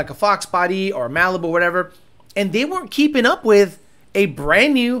cars like a Fox body or a Malibu or whatever. And they weren't keeping up with a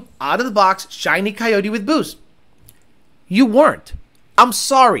brand new, out-of-the-box, shiny Coyote with boost. You weren't. I'm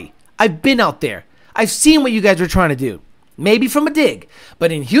sorry. I've been out there. I've seen what you guys were trying to do. Maybe from a dig.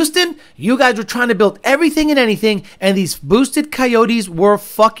 But in Houston, you guys were trying to build everything and anything, and these boosted Coyotes were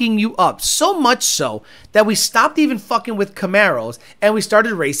fucking you up. So much so that we stopped even fucking with Camaros, and we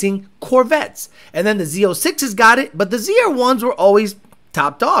started racing Corvettes. And then the Z06s got it, but the ZR1s were always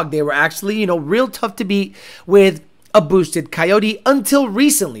top dog. They were actually, real tough to beat with a boosted Coyote until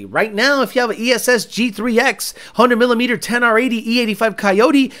recently. Right now, if you have an ESS G3X 100mm 10R80 E85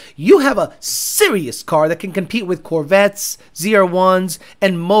 Coyote, you have a serious car that can compete with Corvettes, ZR1s,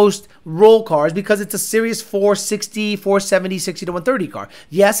 and most roll cars because it's a serious 460, 470, 60 to 130 car.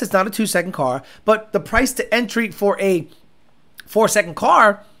 Yes, it's not a 2-second car, but the price to entry for a 4-second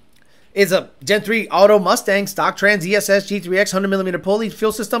car is a Gen 3 Auto Mustang, stock trans, ESS, G3X, 100mm pulley,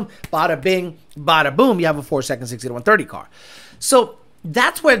 fuel system, bada bing, bada boom, you have a 4-second 60 to 130 car. So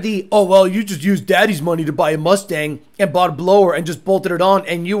that's where the, oh, well, you just used daddy's money to buy a Mustang and bought a blower and just bolted it on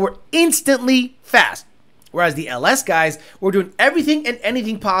and you were instantly fast. Whereas the LS guys were doing everything and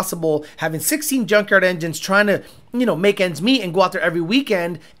anything possible, having 16 junkyard engines, trying to, make ends meet and go out there every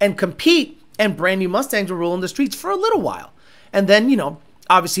weekend and compete, and brand new Mustangs were ruling the streets for a little while. And then,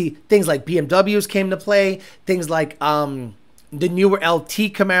 obviously, things like BMWs came to play. Things like the newer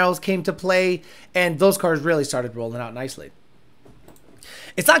LT Camaros came to play. And those cars really started rolling out nicely.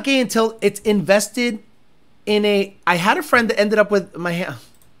 It's not gay until it's invested in a... I had a friend that ended up with my...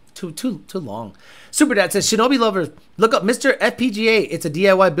 Too long. Super Dad says, Shinobi lovers, look up Mr. FPGA. It's a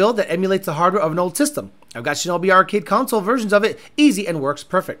DIY build that emulates the hardware of an old system. I've got Shinobi arcade console versions of it. Easy and works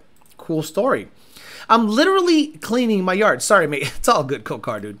perfect. Cool story. I'm literally cleaning my yard. Sorry, mate. It's all good, cool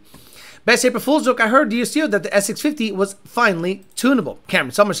car, dude. Best April Fool's joke I heard, do you see that the S650 was finally tunable?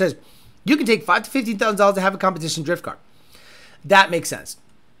 Cameron Summer says, you can take $5,000 to $15,000 to have a competition drift car. That makes sense.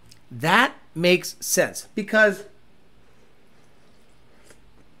 That makes sense because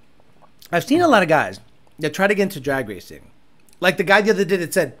I've seen a lot of guys that try to get into drag racing. Like the guy the other day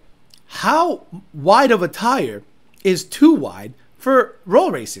that said, how wide of a tire is too wide for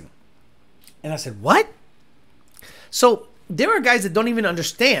roll racing? And I said, what? So there are guys that don't even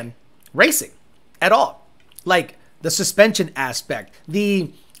understand racing at all. Like the suspension aspect,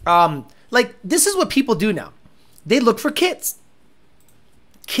 like this is what people do now. They look for kits.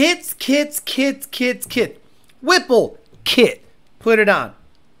 Kits. Whipple, kit, put it on.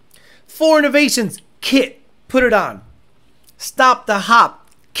 4 Innovations, kit, put it on. Stop the Hop,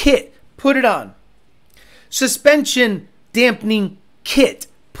 kit, put it on. Suspension dampening kit,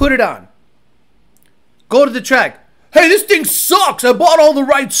 put it on. Go to the track. Hey, this thing sucks. I bought all the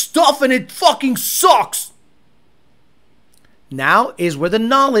right stuff and it fucking sucks. Now is where the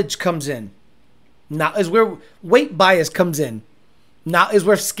knowledge comes in. Now is where weight bias comes in. Now is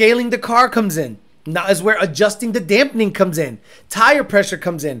where scaling the car comes in. Now is where adjusting the dampening comes in. Tire pressure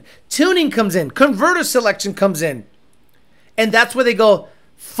comes in. Tuning comes in. Converter selection comes in. And that's where they go,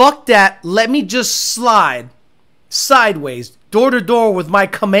 fuck that. Let me just slide sideways, door to door with my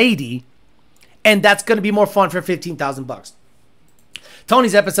Coyote. And that's going to be more fun for $15,000.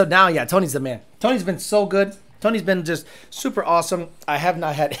 Tony's episode now. Yeah, Tony's the man. Tony's been so good. Tony's been just super awesome. I have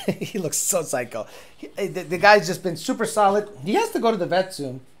not had, he looks so psycho. The guy's just been super solid. He has to go to the vet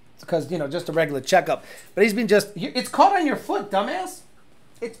soon because, you know, just a regular checkup. But he's been just, it's caught on your foot, dumbass.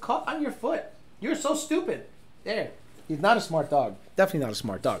 It's caught on your foot. You're so stupid. There. He's not a smart dog. Definitely not a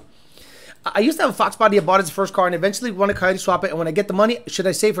smart dog. I used to have a Fox body. I bought his first car and eventually wanted to Coyote swap it. And when I get the money, should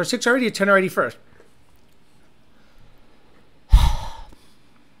I save for a 6R80 or 10R80 first?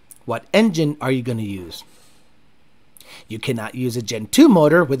 What engine are you going to use? You cannot use a Gen 2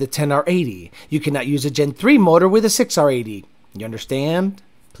 motor with a 10R80. You cannot use a Gen 3 motor with a 6R80. You understand?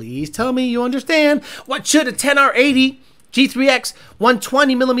 Please tell me you understand. What should a 10R80 G3X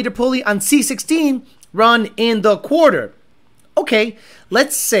 120mm pulley on C16 run in the quarter? Okay,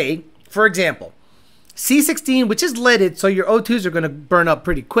 let's say, for example, C16, which is leaded, so your O2s are going to burn up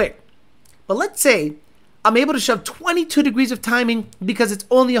pretty quick. But let's say I'm able to shove 22 degrees of timing because it's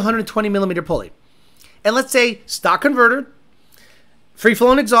only 120mm pulley. And let's say stock converter,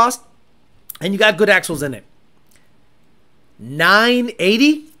 free-flowing exhaust, and you got good axles in it.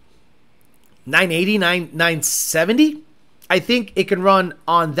 970, I think it can run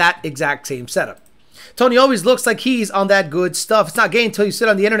on that exact same setup. Tony always looks like he's on that good stuff. It's not gay until you sit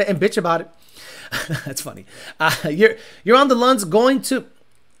on the internet and bitch about it. That's funny. You're on the Lunds going to...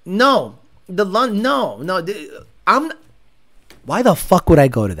 No. The Lund... No. I'm... Why the fuck would I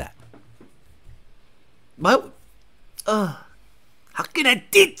go to that? How can I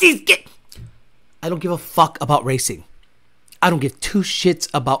teach these kids? I don't give a fuck about racing. I don't give two shits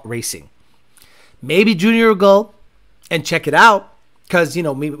about racing. Maybe Junior will go and check it out because, you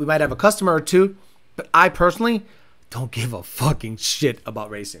know, we might have a customer or two. But I personally don't give a fucking shit about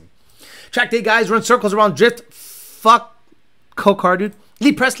racing. Track day guys run circles around drift. Fuck co-car, dude.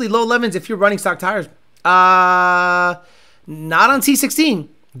 Lee Presley, low 11s if you're running stock tires. Not on C16,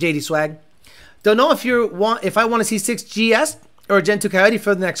 JD Swag. Don't know if I want to see 6 GS or a Gen 2 Coyote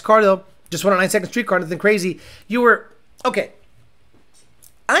for the next car, though. Just want a 9-second street car, nothing crazy. Okay.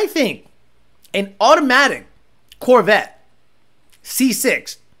 I think an automatic Corvette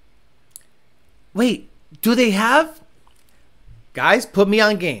C6. Wait, do they have? Guys, put me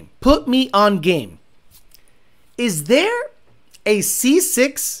on game. Put me on game. Is there a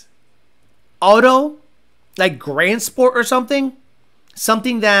C6 auto, like Grand Sport or something?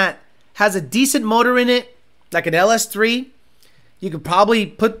 Something that has a decent motor in it, like an LS3. You could probably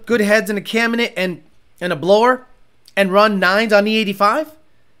put good heads in a cam in it and a blower and run 9s on E85.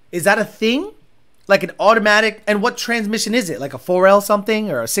 Is that a thing? Like an automatic, and what transmission is it? Like a 4L something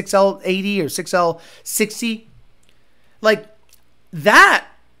or a 6L80 or 6L60? Like that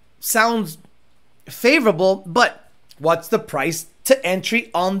sounds favorable, but what's the price to entry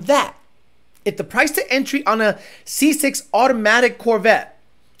on that? If the price to entry on a C6 automatic Corvette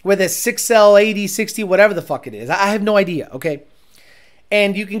with a 6L80, 60, whatever the fuck it is. I have no idea, okay?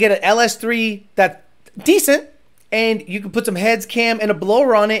 And you can get an LS3 that's decent, and you can put some heads, cam, and a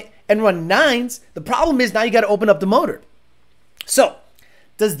blower on it and run 9s. The problem is now you got to open up the motor. So,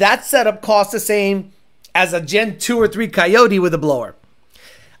 Does that setup cost the same as a Gen 2 or 3 Coyote with a blower?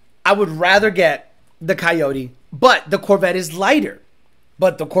 I would rather get the Coyote, but the Corvette is lighter.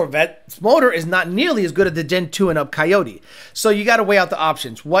 But the Corvette's motor is not nearly as good as the Gen 2 and up Coyote. So you got to weigh out the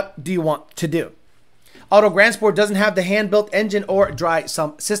options. What do you want to do? Auto Grand Sport doesn't have the hand-built engine or dry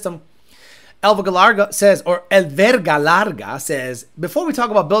sump system. El Verga Larga says, before we talk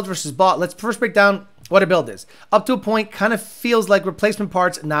about build versus bought, let's first break down what a build is. Up to a point, kind of feels like replacement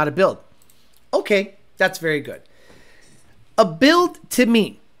parts, not a build. Okay, that's very good. A build to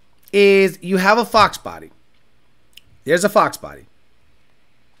me is you have a Fox body. There's a Fox body.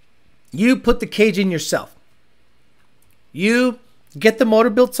 You put the cage in yourself. You get the motor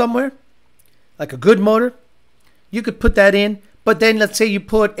built somewhere, like a good motor. You could put that in, but then let's say you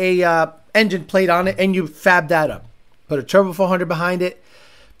put a engine plate on it and you fab that up. Put a turbo 400 behind it,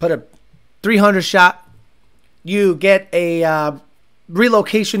 put a 300 shot. You get a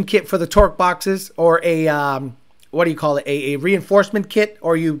relocation kit for the torque boxes, or a what do you call it? A reinforcement kit,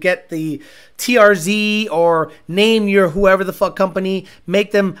 or you get the TRZ, or name your whoever the fuck company,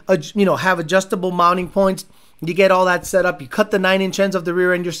 make them have adjustable mounting points. You get all that set up. You cut the 9-inch ends of the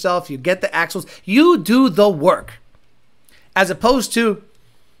rear end yourself. You get the axles. You do the work. As opposed to,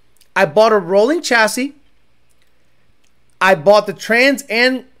 I bought a rolling chassis. I bought the trans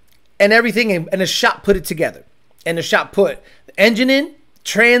and everything, and a shop put it together. And the shop put the engine in,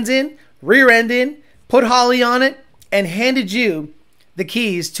 trans in, rear end in, put Holly on it, and handed you the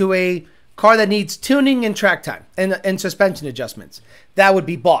keys to a car that needs tuning and track time and suspension adjustments. That would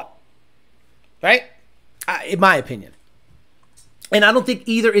be bought. Right? In my opinion. And I don't think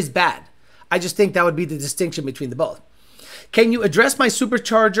either is bad. I just think that would be the distinction between the both. Can you address my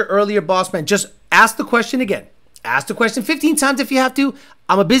supercharger earlier, boss man? Just ask the question again. Ask the question 15 times if you have to.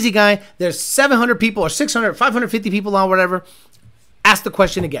 I'm a busy guy. There's 700 people or 600, 550 people on, whatever. Ask the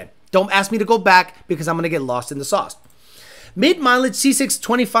question again. Don't ask me to go back because I'm going to get lost in the sauce. Mid-mileage C6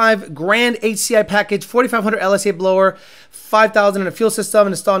 25 grand HCI package, 4500 LSA blower, 5,000 in a fuel system,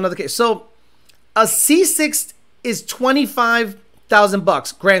 and install another case. So a C6 is 25,000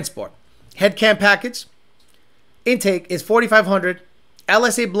 bucks, Grand Sport. Head cam package, intake is 4,500,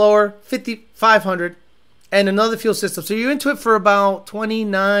 LSA blower 5,500, and another fuel system. So you're into it for about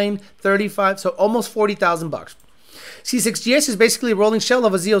 29, 35, so almost 40,000 bucks. C6 GS is basically a rolling shell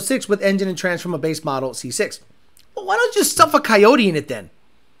of a Z06 with engine and trans from a base model C6. Well, why don't you stuff a Coyote in it then?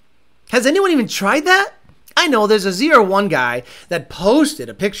 Has anyone even tried that? I know there's a Z01 guy that posted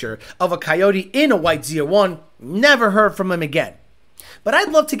a picture of a Coyote in a white Z01. Never heard from him again. But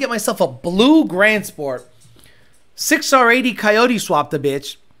I'd love to get myself a blue Grand Sport 6R80 Coyote, swap the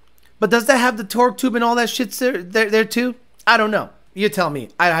bitch. But does that have the torque tube and all that shit there too? I don't know. You tell me.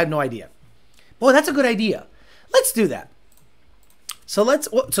 I have no idea. Boy, that's a good idea. Let's do that. So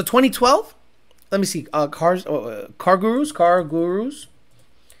 2012. Let me see. Car Gurus.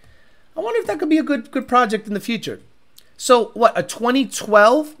 I wonder if that could be a good project in the future. So what? A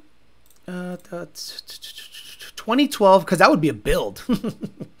 2012. 2012, because that would be a build.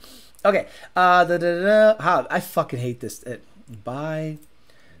 Okay. I fucking hate this.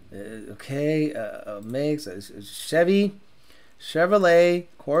 Mix Chevy, Chevrolet,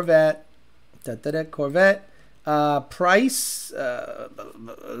 Corvette, Corvette. Price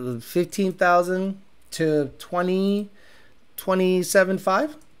 15,000 to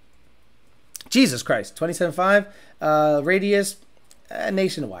 27.5. Jesus Christ, 27.5. Radius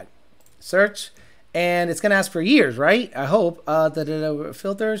nationwide. Search, and it's gonna ask for years, right? I hope.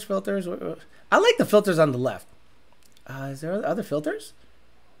 Filters. I like the filters on the left. Is there other filters?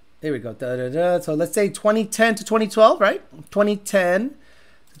 There we go. So let's say 2010 to 2012, right? 2010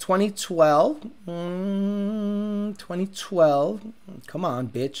 to 2012. 2012. Come on,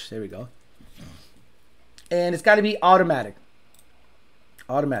 bitch. There we go. And it's got to be automatic.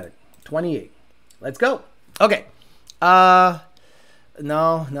 Automatic. 28. Let's go. Okay. No.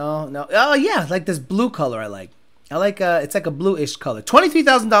 Oh yeah, like this blue color. I like it's like a bluish color.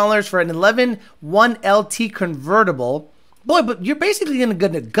 $23,000 for an 11 1LT convertible. Boy, but you're basically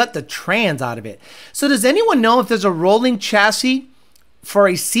gonna gut the trans out of it. So does anyone know if there's a rolling chassis for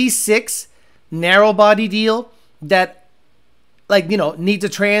a C6 narrow body deal that, like, needs a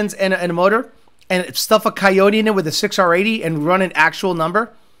trans and a motor, and stuff a Coyote in it with a 6R80 and run an actual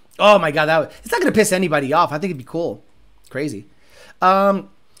number? Oh my God, it's not gonna piss anybody off. I think it'd be cool. Crazy.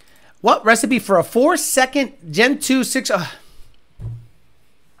 What recipe for a 4-second Gen 2 6?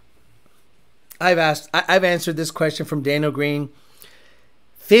 I've answered this question from Daniel Green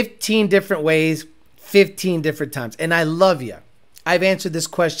 15 different ways, 15 different times, and I love you. I've answered this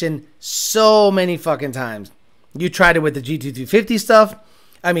question so many fucking times. You tried it with the GT250 stuff.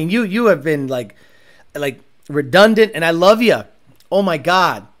 I mean, you have been like redundant, and I love you. Oh my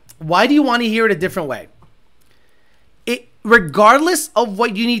God. Why do you want to hear it a different way? Regardless of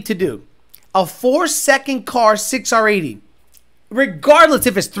what you need to do, a 4-second car 6R80, regardless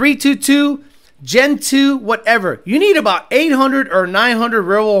if it's 322, Gen 2, whatever, you need about 800 or 900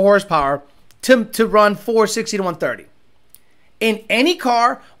 real horsepower to run 460 to 130. In any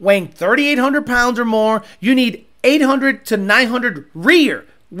car weighing 3,800 pounds or more, you need 800 to 900 rear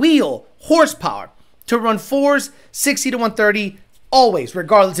wheel horsepower to run 4s 60 to 130 always,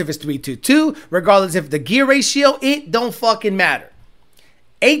 regardless if it's 322, regardless if the gear ratio, it don't fucking matter.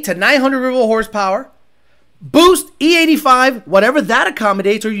 8 to 900 rear wheel horsepower, boost, E85, whatever that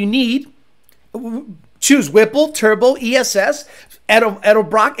accommodates or you need. Choose Whipple, Turbo, ESS,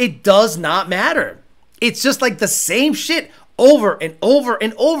 Edelbrock. It does not matter. It's just like the same shit over and over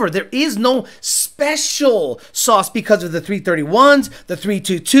and over. There is no special sauce because of the 331s, the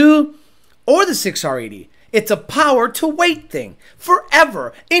 322, or the 6R80. It's a power to weight thing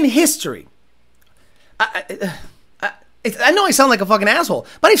forever in history. I know I sound like a fucking asshole,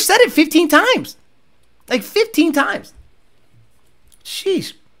 but I've said it 15 times. Like 15 times.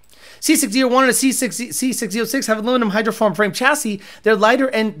 Sheesh. C601 and C606 have aluminum hydroform frame chassis. They're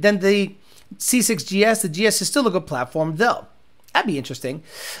lighter than the C6GS. The GS is still a good platform, though. That'd be interesting.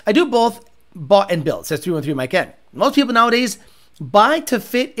 I do both bought and built, says 313 Mike N. Most people nowadays buy to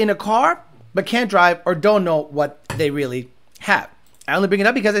fit in a car, but can't drive or don't know what they really have. I only bring it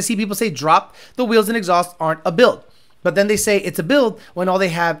up because I see people say drop the wheels and exhaust aren't a build. But then they say it's a build when all they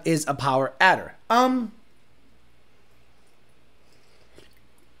have is a power adder.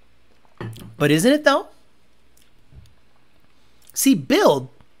 But isn't it though? See, build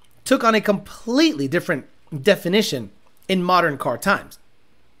took on a completely different definition in modern car times.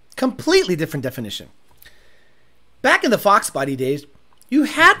 Completely different definition. Back in the Fox body days, you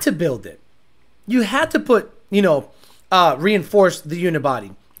had to build it. You had to put, reinforce the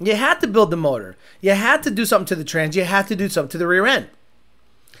unibody. You had to build the motor. You had to do something to the trans. You had to do something to the rear end.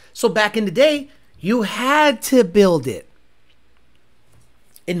 So back in the day, you had to build it.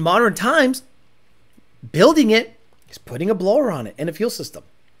 In modern times, building it is putting a blower on it and a fuel system.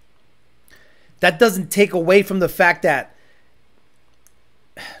 That doesn't take away from the fact that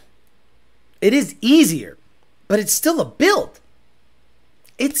it is easier, but it's still a build.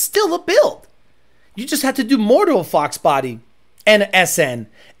 It's still a build. You just have to do more to a Fox body and an SN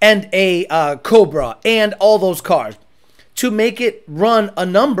and a Cobra and all those cars to make it run a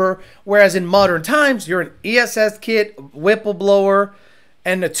number. Whereas in modern times, you're an ESS kit, Whipple blower,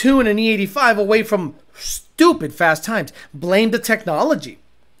 and a tune and E85 away from stupid fast times. Blame the technology.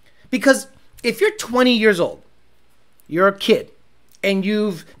 Because if you're 20 years old, you're a kid, and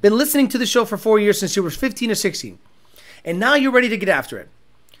you've been listening to the show for 4 years since you were 15 or 16, and now you're ready to get after it,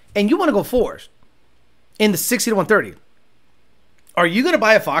 and you want to go fours in the 60 to 130, are you going to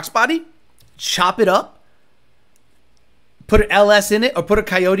buy a Fox body, chop it up, put an LS in it, or put a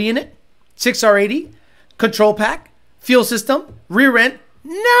Coyote in it, 6R80, control pack, fuel system, rear end?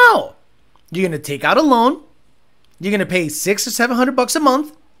 No. You're going to take out a loan. You're going to pay $600 or $700 a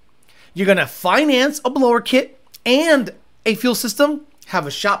month. You're going to finance a blower kit and a fuel system, have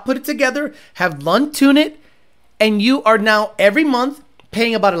a shop put it together, have Lund tune it, and you are now every month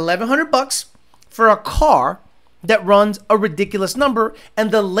paying about $1,100 for a car that runs a ridiculous number, and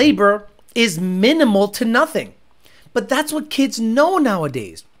the labor is minimal to nothing. But that's what kids know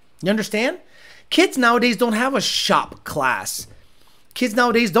nowadays. You understand? Kids nowadays don't have a shop class. Kids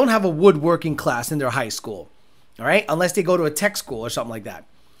nowadays don't have a woodworking class in their high school, all right? Unless they go to a tech school or something like that.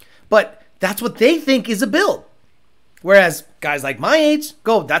 But that's what they think is a build. Whereas guys like my age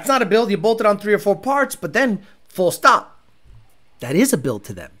go, that's not a build. You bolted on 3 or 4 parts, but then full stop. That is a build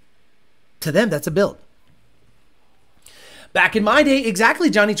to them. To them, that's a build. Back in my day, exactly,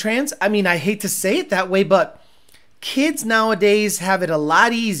 Johnny Trans. I mean, I hate to say it that way, but kids nowadays have it a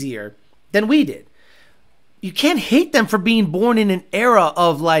lot easier than we did. You can't hate them for being born in an era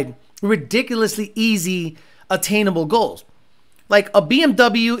of like ridiculously easy attainable goals. Like a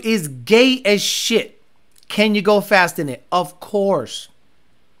BMW is gay as shit. Can you go fast in it? Of course.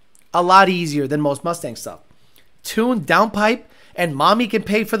 A lot easier than most Mustang stuff. Tune, downpipe, and mommy can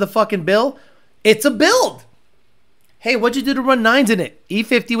pay for the fucking bill. It's a build. Hey, what'd you do to run 9s in it?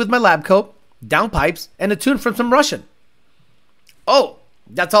 E50 with my lab coat, downpipes, and a tune from some Russian. Oh,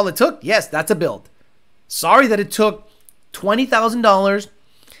 that's all it took? Yes, that's a build. Sorry that it took $20,000,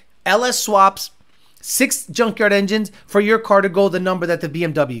 LS swaps, 6 junkyard engines for your car to go the number that the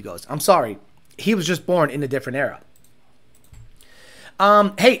BMW goes. I'm sorry. He was just born in a different era.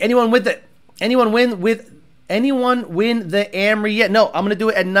 Hey, anyone with anyone win the Amri yet? No, I'm going to do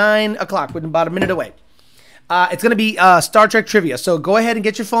it at 9 o'clock. We're about a minute away. It's going to be Star Trek trivia. So go ahead and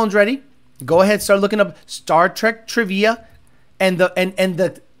get your phones ready. Go ahead, start looking up Star Trek trivia. In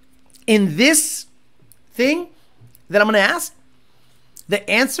this thing that I'm going to ask, the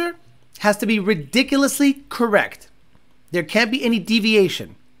answer has to be ridiculously correct. There can't be any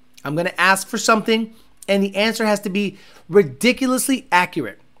deviation. I'm going to ask for something, and the answer has to be ridiculously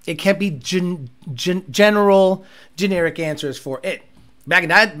accurate. It can't be generic answers for it. Back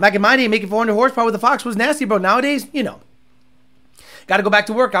in my day, making 400 horsepower with the Fox was nasty, bro. Nowadays, you know. Got to go back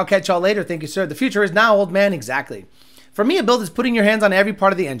to work. I'll catch y'all later. Thank you, sir. The future is now, old man. Exactly. For me, a build is putting your hands on every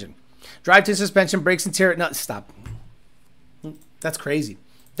part of the engine. Drivetrain, suspension, brakes, interior. No, stop. That's crazy.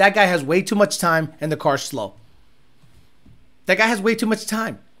 That guy has way too much time, and the car's slow. That guy has way too much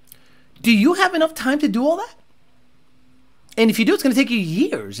time. Do you have enough time to do all that? And if you do, it's going to take you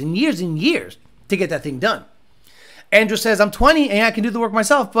years and years and years to get that thing done. Andrew says, I'm 20 and I can do the work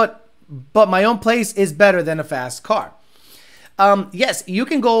myself, but my own place is better than a fast car. Yes, you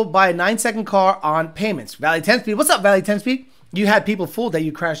can go buy a 9-second car on payments. Valley 10 Speed. What's up, Valley 10 Speed? You had people fooled that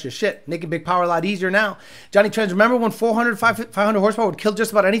you crashed your shit. Making big power a lot easier now. Johnny Trends, remember when 500 horsepower would kill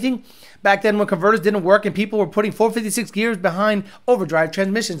just about anything? Back then when converters didn't work and people were putting 456 gears behind overdrive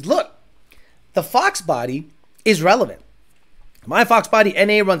transmissions. Look, the Fox body is relevant. My Fox body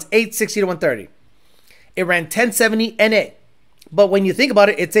NA runs 860 to 130. It ran 1070 NA. But when you think about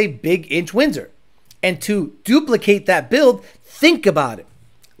it, it's a big inch Windsor. And to duplicate that build, think about it.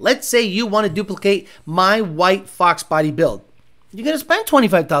 Let's say you want to duplicate my white Fox body build. You're going to spend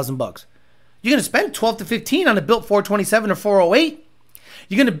 $25,000. You're going to spend 12 to 15 on a built 427 or 408.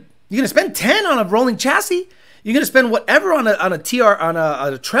 You're going to spend 10 on a rolling chassis. You're going to spend whatever on a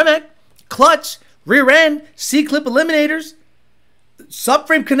Tremec, clutch, rear end, C-clip eliminators,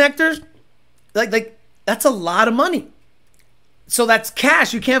 subframe connectors. Like that's a lot of money. So that's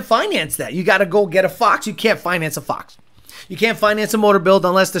cash. You can't finance that. You got to go get a Fox. You can't finance a Fox. You can't finance a motor build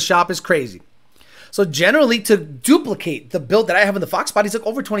unless the shop is crazy. So generally, to duplicate the build that I have in the Fox body is like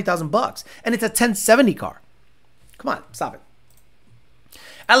over $20,000, and it's a 1070 car. Come on, stop it.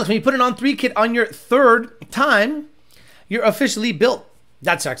 Alex, when you put an on-3 kit on your third time, you're officially built.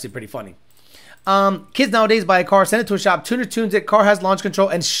 That's actually pretty funny. Kids nowadays buy a car, send it to a shop, tuner tunes it, car has launch control,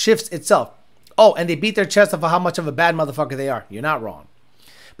 and shifts itself. Oh, and they beat their chest off of how much of a bad motherfucker they are. You're not wrong.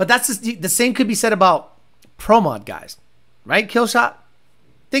 But that's just, the same could be said about pro mod guys, right? Killshot?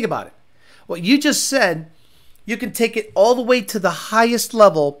 Think about it. What you just said, you can take it all the way to the highest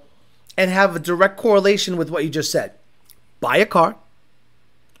level and have a direct correlation with what you just said. Buy a car,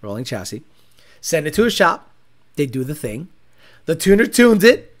 rolling chassis, send it to a shop, they do the thing, the tuner tunes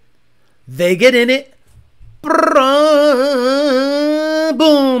it, they get in it, boom,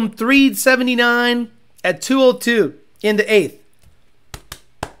 379 at 202 in the 8th.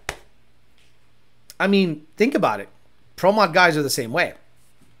 I mean, think about it. Pro mod guys are the same way.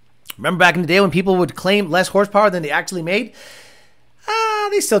 Remember back in the day when people would claim less horsepower than they actually made?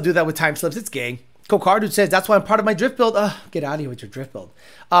 They still do that with time slips. It's gay. Cocardude says, that's why I'm part of my drift build. Get out of here with your drift build.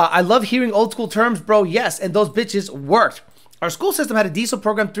 I love hearing old school terms, bro. Yes, and those bitches worked. Our school system had a diesel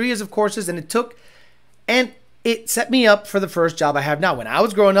program, 3 years of courses, and it set me up for the first job I have now. When I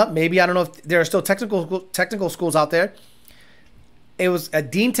was growing up, maybe, I don't know if there are still technical schools out there. It was a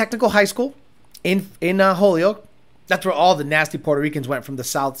Dean Technical High School in Holyoke. That's where all the nasty Puerto Ricans went from the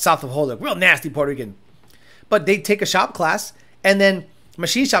south of Holyoke. Real nasty Puerto Rican. But they'd take a shop class, and then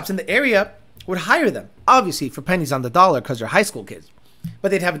machine shops in the area would hire them. Obviously, for pennies on the dollar because they're high school kids.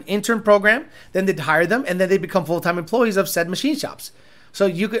 But they'd have an intern program, then they'd hire them, and then they'd become full-time employees of said machine shops. So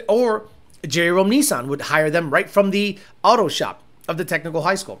you could, or Jerry Rome Nissan would hire them right from the auto shop of the technical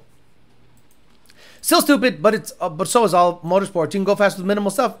high school. Still stupid, but it's but so is all motorsports. You can go fast with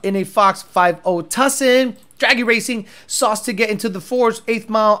minimal stuff in a Fox 5.0 Tussin. Draggy Racing, sauce to get into the 4's 8th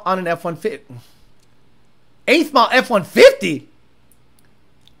mile on an F-150. 8th mile F-150?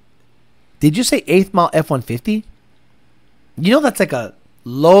 Did you say 8th mile F-150? You know that's like a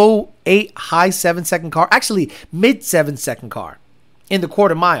low 8, high 7-second car. Actually, mid 7-second car in the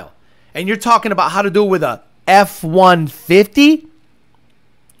quarter mile. And you're talking about how to do it with a F-150?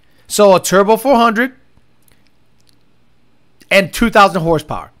 So a turbo 400 and 2,000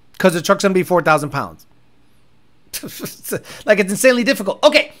 horsepower. Because the truck's going to be 4,000 pounds. Like, it's insanely difficult.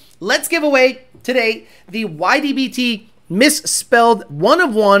 Okay, let's give away today the YDBT misspelled 1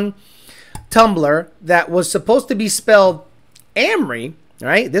 of 1 tumbler that was supposed to be spelled Amri,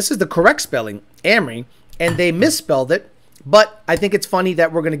 right? This is the correct spelling, Amri, and they misspelled it. But I think it's funny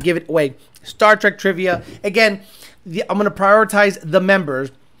that we're going to give it away. Star Trek trivia. Again, I'm going to prioritize the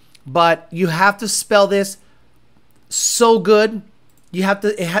members, but you have to spell this So good. You have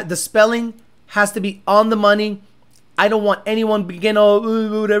to, the spelling has to be on the money. I don't want anyone begin,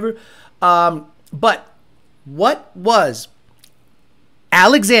 oh, whatever. But what was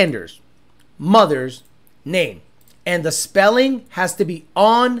Alexander's mother's name? And the spelling has to be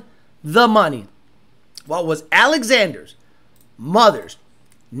on the money. What was Alexander's mother's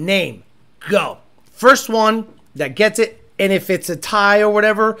name? Go. First one that gets it. And if it's a tie or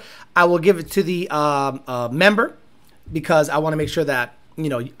whatever, I will give it to the member, because I want to make sure that, you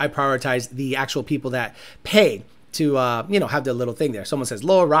know, I prioritize the actual people that pay to, you know, have their little thing there. Someone says,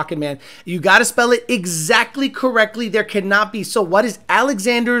 Lower Rocket Man. You got to spell it exactly correctly. There cannot be. So what is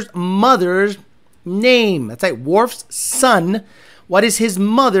Alexander's mother's name? That's like Worf's son. What is his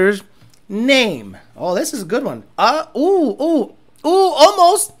mother's name? Oh, this is a good one. Almost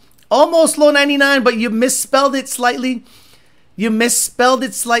low 99, but you misspelled it slightly. You misspelled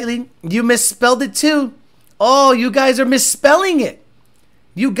it slightly. You misspelled it too. Oh, you guys are misspelling it.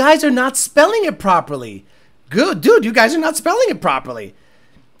 You guys are not spelling it properly. Good, dude, you guys are not spelling it properly.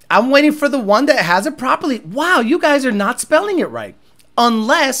 I'm waiting for the one that has it properly. Wow, you guys are not spelling it right.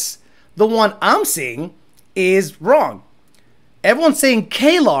 Unless the one I'm seeing is wrong. Everyone's saying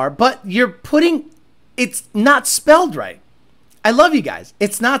Kalar, but you're putting, it's not spelled right. I love you guys.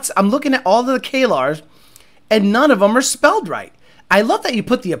 It's not, I'm looking at all the Kalars and none of them are spelled right. I love that you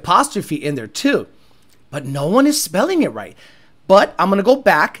put the apostrophe in there too, but no one is spelling it right. But I'm going to go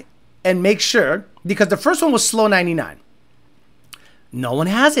back and make sure, because the first one was slow 99. No one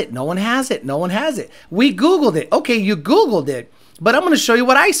has it. No one has it. No one has it. We Googled it. Okay, you Googled it, but I'm going to show you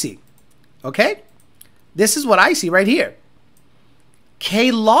what I see. Okay? This is what I see right here.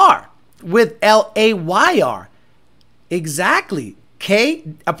 Kalar with L-A-Y-R. Exactly. K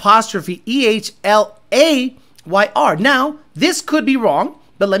apostrophe E-H-L-A-Y-R. Now, this could be wrong,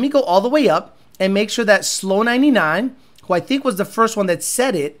 but let me go all the way up and make sure that slow 99, who I think was the first one that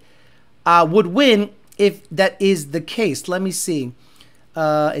said it, would win if that is the case. Let me see.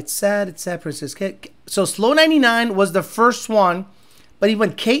 It's sad, Princess K. So slow 99 was the first one, but he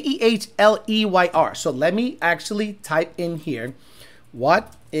went K-E-H-L-E-Y-R. So let me actually type in here.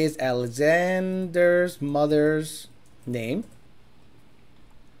 What is Alexander's mother's name?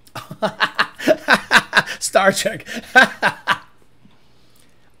 Star Trek.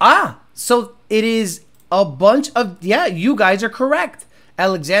 So it is a bunch of, yeah, you guys are correct.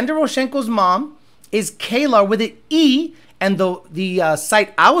 Alexander Roshenko's mom is Kalar with an E, and the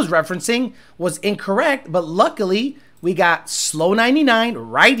site I was referencing was incorrect, but luckily we got slow 99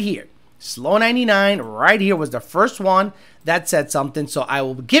 right here. Slow 99 right here was the first one that said something, so I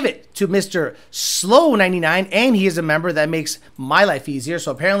will give it to Mr. Slow 99, and he is a member. That makes my life easier.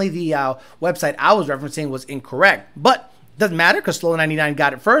 So apparently the website I was referencing was incorrect, but doesn't matter because Slow 99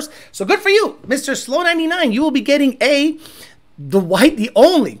 got it first. So good for you, Mr. Slow 99. You will be getting the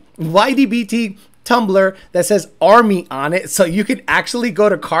only YDBT tumbler that says Army on it, so you can actually go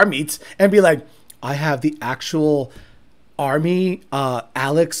to car meets and be like, I have the actual Army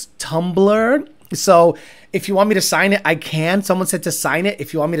Alex tumbler. So if you want me to sign it, I can. Someone said to sign it.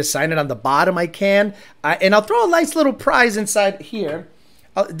 If you want me to sign it on the bottom, I can. And I'll throw a nice little prize inside here.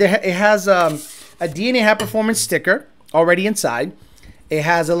 It has a DNA High Performance sticker already inside. It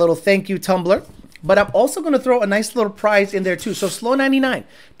has a little thank you tumbler. But I'm also going to throw a nice little prize in there too. So Slow 99,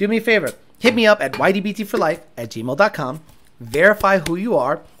 do me a favor. Hit me up at ydbtforlife@gmail.com. Verify who you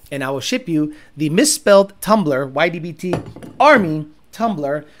are, and I will ship you the misspelled tumbler, YDBT Army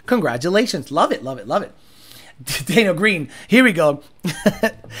tumbler. Congratulations. Love it, love it, love it. Daniel Green, here we go.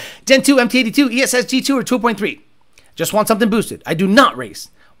 Gen 2 MT82 ESS G2 or 2.3. Just want something boosted. I do not race.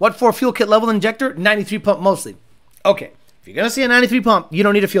 What for fuel kit level injector? 93 pump mostly. Okay, if you're going to see a 93 pump, you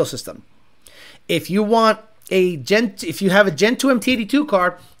don't need a fuel system. If you want if you have a Gen 2 MT82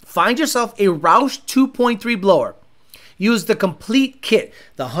 car, find yourself a Roush 2.3 blower. Use the complete kit.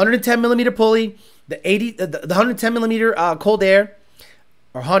 The 110 millimeter pulley, the 110 millimeter cold air,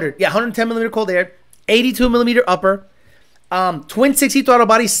 or 110 millimeter cold air, 82 millimeter upper, twin 60 throttle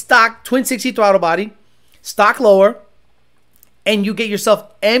body, stock twin 60 throttle body, stock lower, and you get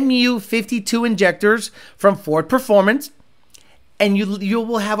yourself MU52 injectors from Ford Performance, and you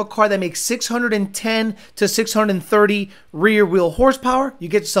will have a car that makes 610 to 630 rear wheel horsepower. You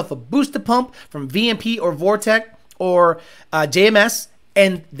get yourself a boosted pump from VMP or Vortec or JMS,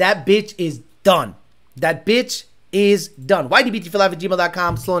 and that bitch is done. That bitch is done.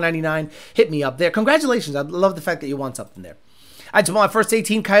 ydbtforlife@gmail.com, slow99. Hit me up there. Congratulations. I love the fact that you want something there. I just bought my first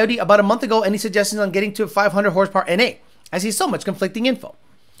 18 Coyote about a month ago. Any suggestions on getting to 500 horsepower NA? I see so much conflicting info.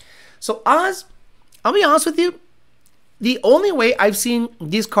 So Oz, I'll be honest with you. The only way I've seen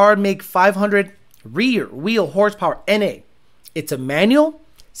this car make 500 rear wheel horsepower, NA. It's a manual,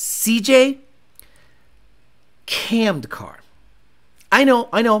 CJ, cammed car. I know.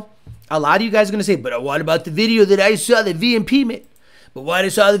 A lot of you guys are going to say, but what about the video that I saw that VMP made? But what I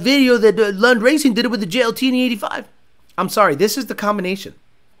saw the video that Lund Racing did it with the JLT and the 85? I'm sorry, this is the combination.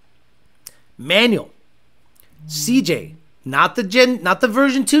 Manual, CJ, not the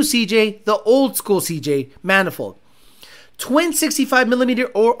version 2 CJ, the old school CJ manifold. Twin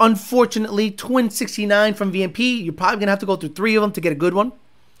 65mm or unfortunately twin 69 from VMP. You're probably going to have to go through 3 of them to get a good one.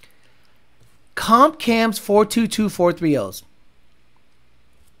 Comp cams 422-430s.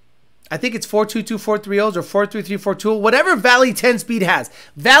 I think it's 422-430s or 433-420, whatever Valley 10 speed has.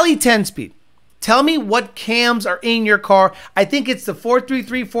 Valley 10 speed. Tell me what cams are in your car. I think it's the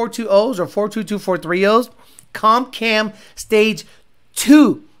 433-420s or 422-430s. Comp cam stage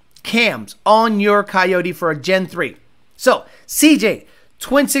 2 cams on your Coyote for a Gen 3. So, CJ,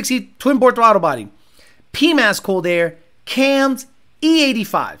 twin 60, twin bore throttle body, PMAS cold air, cams,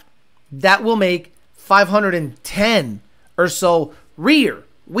 E85. That will make 510 or so rear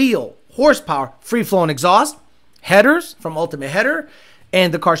wheel horsepower, free-flowing exhaust, headers from Ultimate Header,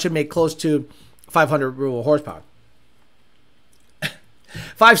 and the car should make close to 500 real horsepower.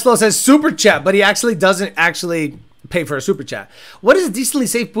 5 Slow says super chat, but he actually doesn't actually pay for a super chat. What is a decently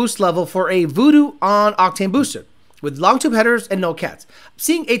safe boost level for a Voodoo on octane booster with long tube headers and no cats? I'm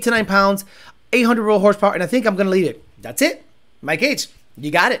seeing 8 to 9 pounds, 800 real horsepower, and I think I'm going to leave it. That's it. Mike H, you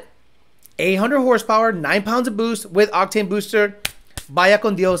got it. 800 horsepower, 9 pounds of boost with octane booster. Vaya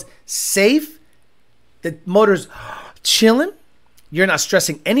con Dios. Safe. The motor's chilling. You're not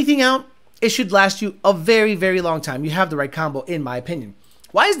stressing anything out. It should last you a very, very long time. You have the right combo, in my opinion.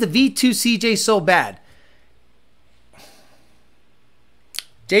 Why is the V2 CJ so bad?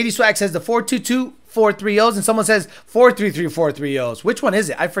 JD Swag says the 422-430s, and someone says 433-430s. Which one is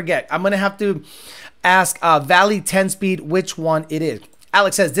it? I forget. I'm going to have to ask Valley 10 Speed which one it is.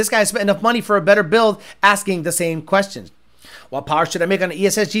 Alex says, this guy spent enough money for a better build, asking the same questions. What power should I make on an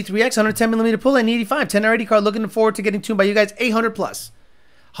ESS G3X? 110mm pulley and 85. 10RD car. Looking forward to getting tuned by you guys. 800 plus.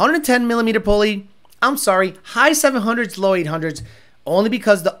 110mm pulley. I'm sorry. High 700s, low 800s. Only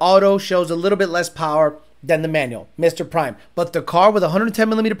because the auto shows a little bit less power than the manual. Mr. Prime. But the car with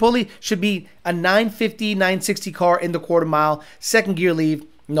 110mm pulley should be a 950, 960 car in the quarter mile. Second gear leave.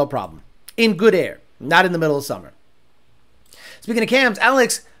 No problem. In good air. Not in the middle of summer. Speaking of cams,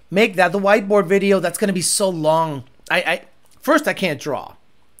 Alex, make that the whiteboard video. That's going to be so long. First, I can't draw.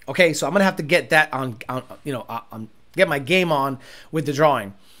 Okay, so I'm gonna have to get that on get my game on with the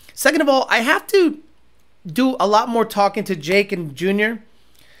drawing. Second of all, I have to do a lot more talking to Jake and Junior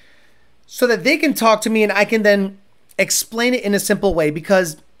so that they can talk to me and I can then explain it in a simple way,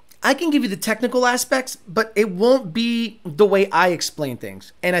 because I can give you the technical aspects, but it won't be the way I explain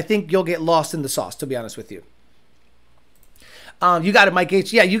things. And I think you'll get lost in the sauce, to be honest with you. You got it, Mike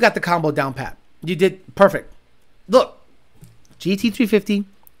H. Yeah, you got the combo down pat. You did perfect. Look. GT350,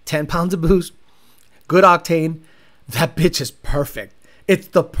 10 pounds of boost, good octane. That bitch is perfect. It's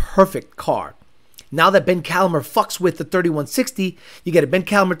the perfect car. Now that Ben Calamer fucks with the 3160, you get a Ben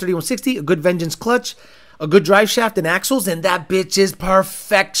Calamer 3160, a good Vengeance clutch, a good drive shaft and axles, and that bitch is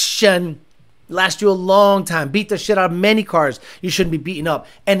perfection. Last you a long time. Beat the shit out of many cars you shouldn't be beating up.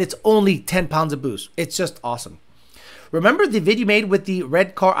 And it's only 10 pounds of boost. It's just awesome. Remember the video made with the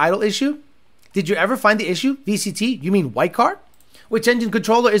red car idle issue? Did you ever find the issue? VCT? You mean white car? Which engine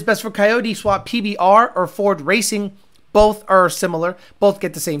controller is best for Coyote? Swap PBR or Ford Racing. Both are similar. Both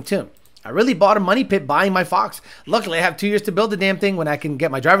get the same tune. I really bought a money pit buying my Fox. Luckily, I have 2 years to build the damn thing when I can get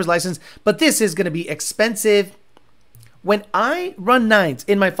my driver's license. But this is going to be expensive. When I run 9s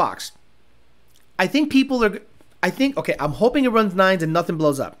in my Fox, I think people are... okay, I'm hoping it runs 9s and nothing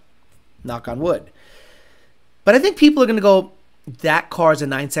blows up. Knock on wood. But I think people are going to go, that car is a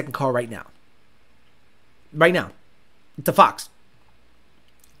 9-second car right now. Right now. It's a Fox.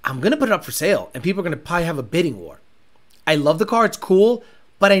 I'm going to put it up for sale, and people are going to probably have a bidding war. I love the car. It's cool,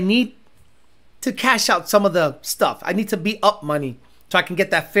 but I need to cash out some of the stuff. I need to be up money so I can get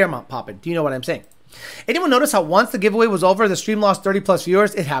that Fairmont popping. Do you know what I'm saying? Anyone notice how once the giveaway was over, the stream lost 30 plus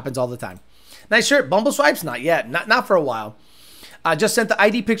viewers? It happens all the time. Nice shirt. Bumble swipes? Not yet. Not for a while. I just sent the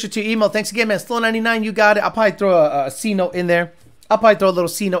ID picture to your email. Thanks again, man. Slow99, you got it. I'll probably throw a C note in there. I'll probably throw a little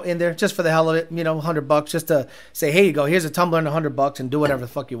C note in there just for the hell of it, you know, $100 just to say, hey, you go, here's a tumbler and $100 and do whatever the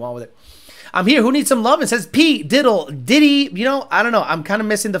fuck you want with it. I'm here. Who needs some love? It says P, Diddle, Diddy. You know, I don't know. I'm kind of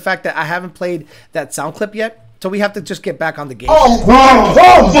missing the fact that I haven't played that sound clip yet. So we have to just get back on the game. Oh,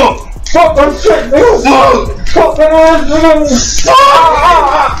 fuck that shit,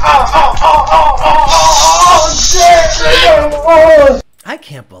 I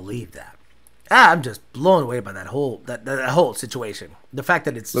can't believe that. I'm just blown away by that whole situation. The fact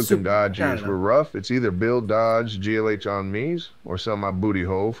that it's Looking Dodge years were rough. It's either build Dodge GLH on me's or sell my booty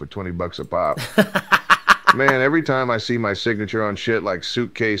hole for 20 bucks a pop. Man, every time I see my signature on shit like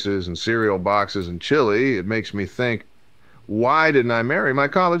suitcases and cereal boxes and chili, it makes me think, why didn't I marry my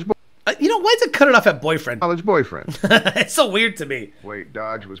college boy? You know, why does it cut it off at boyfriend? College boyfriend. It's so weird to me. Wait,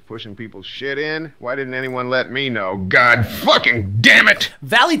 Dodge was pushing people's shit in? Why didn't anyone let me know? God fucking damn it!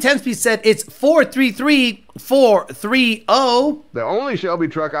 Valley 10-speed said it's 433430. The only Shelby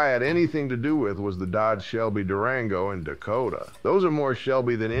truck I had anything to do with was the Dodge Shelby Durango in Dakota. Those are more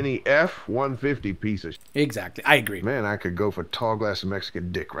Shelby than any F-150 piece of shit. Exactly, I agree. Man, I could go for tall glass of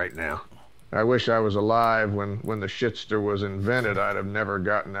Mexican dick right now. I wish I was alive when the shitster was invented. I'd have never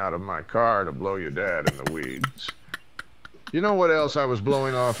gotten out of my car to blow your dad in the weeds. You know what else I was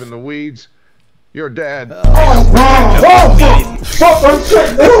blowing off in the weeds? Your dad. Oh, bro,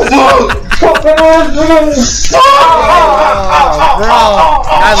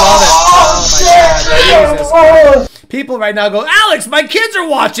 I love it. Oh my God, Jesus. People right now go, Alex, my kids are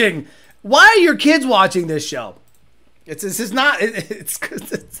watching. Why are your kids watching this show? It's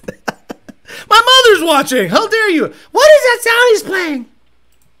my mother's watching. How dare you? What is that sound he's playing?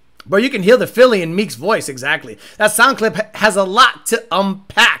 Bro, you can hear the Philly in Meek's voice. Exactly. That sound clip has a lot to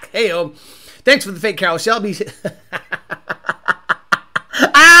unpack. Hey, thanks for the fake Carol Shelby. Look at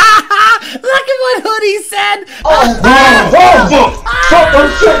what Hoodie said.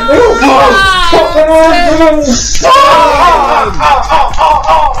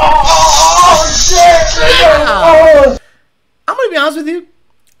 I'm going to be honest with you.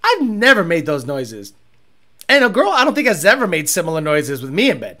 I've never made those noises. And a girl I don't think has ever made similar noises with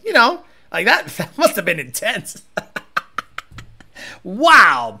me in bed. You know, like that must have been intense.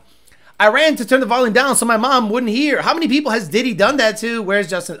 Wow. I ran to turn the volume down so my mom wouldn't hear. How many people has Diddy done that to? Where's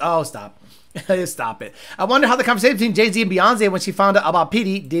Justin? Oh, stop. Stop it. I wonder how the conversation between Jay-Z and Beyonce when she found out about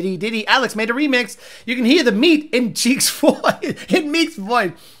Diddy. Alex made a remix. You can hear the meat in Cheek's voice. In Meek's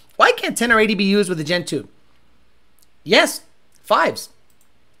voice. Why can't 10 or 80 be used with the Gen 2? Yes, 5s.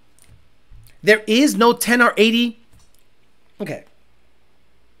 There is no 10 or 80. Okay.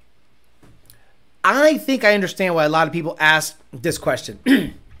 I think I understand why a lot of people ask this question.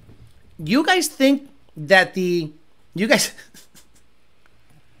 You guys think that the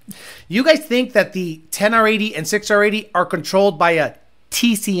 10R80 and 6R80 are controlled by a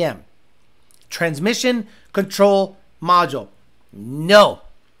TCM, transmission control module? No.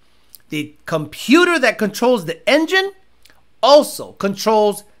 The computer that controls the engine also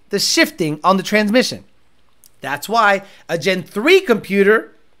controls the shifting on the transmission. That's why a Gen 3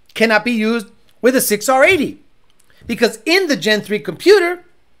 computer cannot be used with a 6R80. Because in the Gen 3 computer,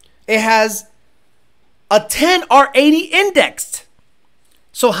 it has a 10R80 indexed.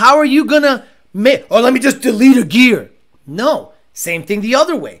 So how are you gonna make, oh, let me just delete a gear? No, same thing the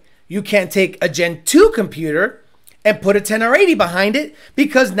other way. You can't take a Gen 2 computer and put a 10R80 behind it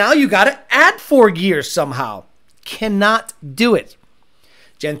because now you gotta add 4 gears somehow. Cannot do it.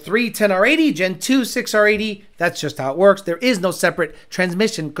 Gen 3 10R80, Gen 2 6R80, that's just how it works. There is no separate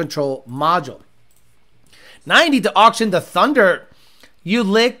transmission control module. 90 to auction the Thunder. You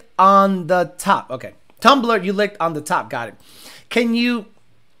licked on the top. Okay. Tumblr, you licked on the top. Got it. Can you,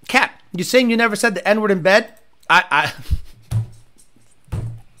 Cap, you saying you never said the N-word in bed? I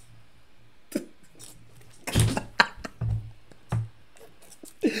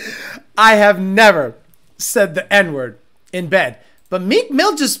have never said the N-word in bed. But Meek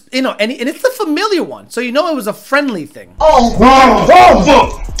Mill just, you know, and it's the familiar one. So you know it was a friendly thing. Oh,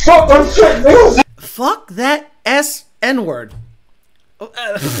 fuck that shit, man. Fuck that N-word.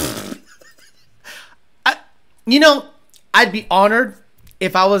 You know, I'd be honored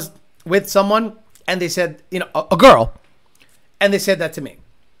if I was with someone and they said, you know, a girl, and they said that to me,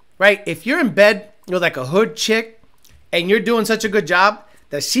 right? If you're in bed with like a hood chick and you're doing such a good job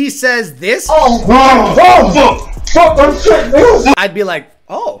that she says this, I'd be like,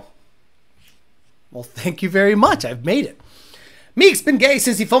 oh, well, thank you very much. I've made it. Meek's been gay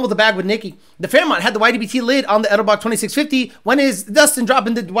since he fumbled the bag with Nicki. The Fairmont had the YDBT lid on the Edelbrock 2650. When is Dustin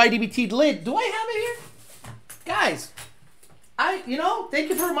dropping the YDBT lid? Do I have it here? Guys, you know, thank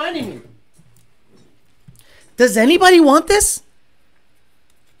you for reminding me. Does anybody want this?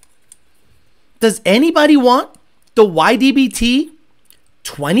 Does anybody want the YDBT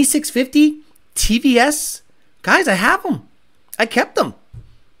 2650 TVS? Guys, I have them. I kept them.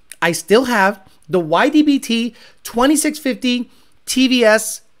 I still have the YDBT 2650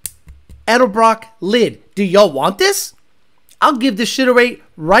 TVS Edelbrock lid. Do y'all want this? I'll give this shit away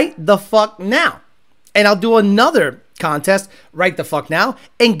right the fuck now. And I'll do another contest right the fuck now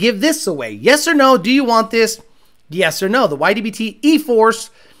and give this away. Yes or no? Do you want this? Yes or no? The YDBT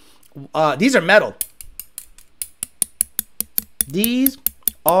E-Force. These are metal. These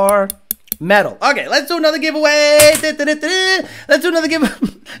are metal. Okay, let's do another giveaway. Let's do another giveaway.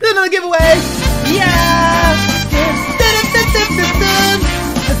 Yeah.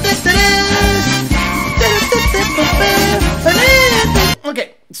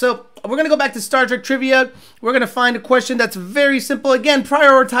 Okay, so we're going to go back to Star Trek trivia. We're going to find a question that's very simple. Again,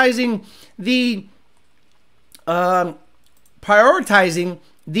 prioritizing the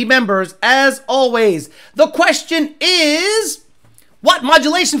members as always. The question is, what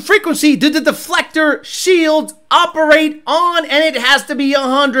modulation frequency did the deflector shield operate on? And it has to be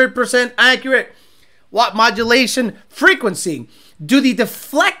 100% accurate. What modulation frequency do the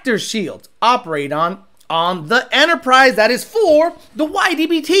deflector shields operate on the Enterprise? That is for the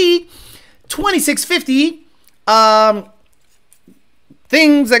YDBT 2650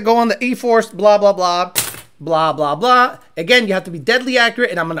 things that go on the E-Force, blah, blah, blah, blah, blah, blah. Again, you have to be deadly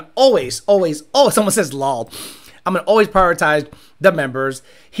accurate, and I'm going to always, someone says lol. I'm going to always prioritize the members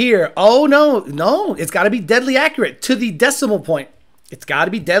here. Oh, no, it's got to be deadly accurate to the decimal point. It's got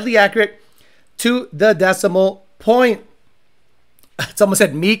to be deadly accurate to the decimal point. Someone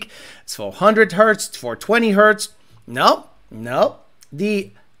said Meek, it's 400 hertz, 420 hertz. No.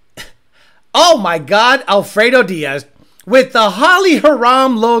 Oh my God, Alfredo Diaz with the Holly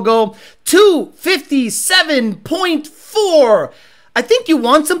Haram logo, 257.4. I think you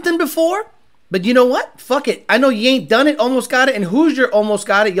won something before, but you know what? Fuck it. I know you ain't done it, almost got it, and Hoosier almost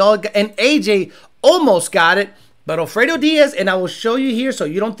got it, y'all, and AJ almost got it, but Alfredo Diaz, and I will show you here so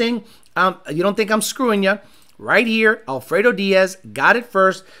you don't think I'm screwing you. Right here, Alfredo Diaz got it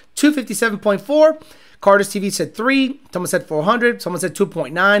first, 257.4. Carter's TV said 3. Someone said 400. Someone said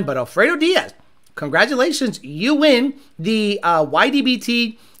 2.9. But Alfredo Diaz, congratulations. You win the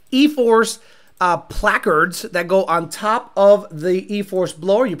YDBT E-Force placards that go on top of the E-Force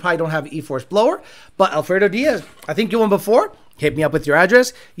blower. You probably don't have an E-Force blower. But Alfredo Diaz, I think you won before. Hit me up with your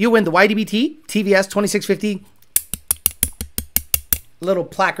address. You win the YDBT TVS 2650 little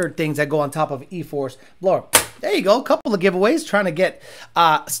placard things that go on top of E-Force blower. There you go. A couple of giveaways trying to get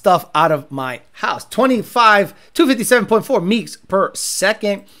stuff out of my house. 257.4 meeks per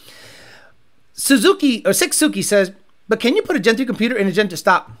second. Sixsuki says, but can you put a Gen 3 computer in a Gen 2?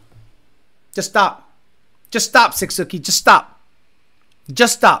 Stop. Just stop. Just stop, Sixsuki. Just stop.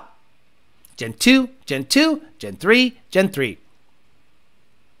 Just stop. Gen 2, Gen 2, Gen 3, Gen 3.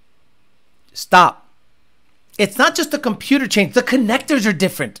 Stop. It's not just the computer change. The connectors are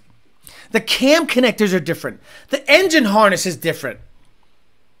different. The cam connectors are different. The engine harness is different.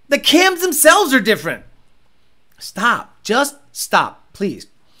 The cams themselves are different. Stop. Just stop, please.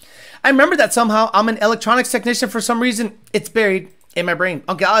 I remember that somehow I'm an electronics technician. For some reason, it's buried in my brain.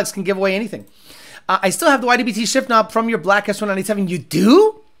 Uncle Alex can give away anything. I still have the YDBT shift knob from your black S197. You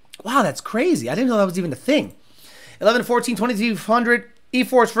do? Wow, that's crazy. I didn't know that was even a thing. 1114, 2200,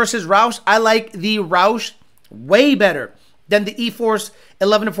 E-Force versus Roush. I like the Roush way better than the E-Force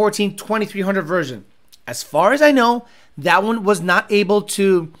 1114 2300 version. As far as I know, that one was not able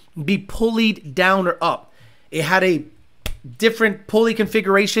to be pulleyed down or up. It had a different pulley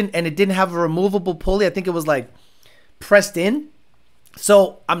configuration and it didn't have a removable pulley. I think it was like pressed in.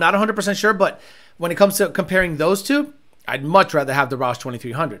 So I'm not 100% sure, but when it comes to comparing those two, I'd much rather have the Roush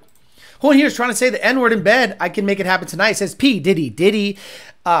 2300. Who in here is trying to say the N-word in bed? I can make it happen tonight. It says P Diddy Diddy,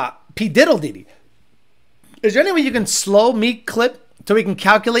 P Diddle Diddy. Is there any way you can slow Meek clip so we can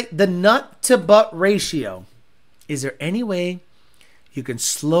calculate the nut to butt ratio? Is there any way you can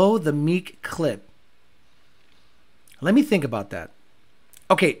slow the Meek clip? Let me think about that.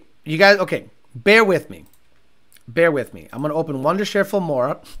 Okay, you guys, okay, bear with me. Bear with me. I'm going to open Wondershare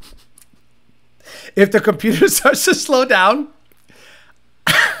Filmora. If the computer starts to slow down,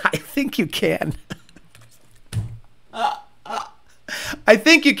 I think you can. I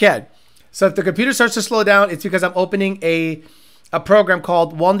think you can. So if the computer starts to slow down, it's because I'm opening a program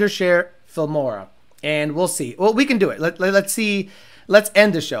called Wondershare Filmora. And we'll see. Well, we can do it. Let's see. Let's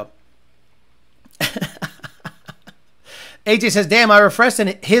end the show. AJ says, damn, I refreshed and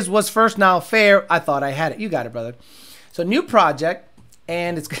his was first now. Fair. I thought I had it. You got it, brother. So new project.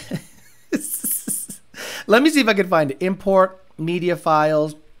 And it's... Let me see if I can find it. Import media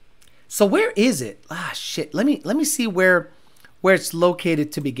files. So where is it? Ah, shit. Let me see where it's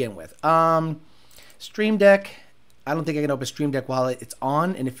located to begin with. Stream Deck. I don't think I can open Stream Deck while it's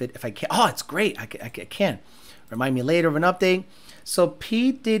on. And if I can, oh, it's great. I can. Remind me later of an update. So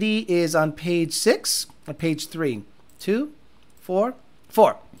P Diddy is on page 6 or page 3. 2, 4,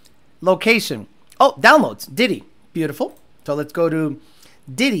 4. Location. Oh, downloads. Diddy. Beautiful. So let's go to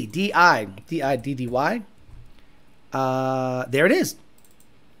Diddy, D-I-D-D-Y. There it is.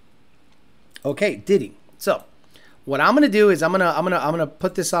 Okay, Diddy. So what I'm gonna do is I'm gonna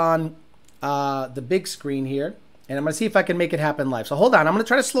put this on the big screen here, and I'm gonna see if I can make it happen live. So hold on, I'm gonna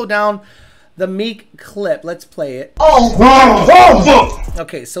try to slow down the Meek clip. Let's play it.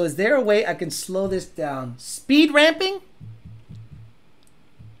 Okay, so is there a way I can slow this down? Speed ramping?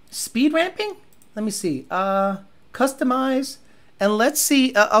 Speed ramping? Let me see. Customize, and let's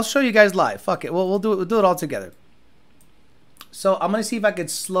see. I'll show you guys live. Fuck it. We'll do it all together. So I'm gonna see if I could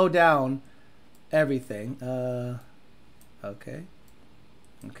slow down everything. Okay.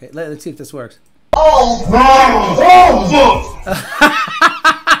 Okay. Let's see if this works.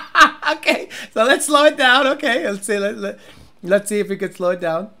 Okay. So let's slow it down. Okay. Let's see. Let's see if we can slow it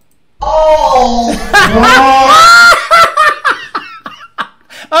down.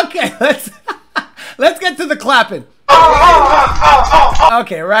 Okay. Let's get to the clapping.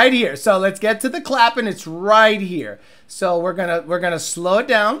 Okay, right here. So let's get to the clapping. It's right here. So we're gonna slow it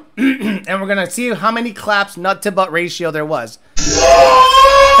down, and we're gonna see how many claps nut to butt ratio there was.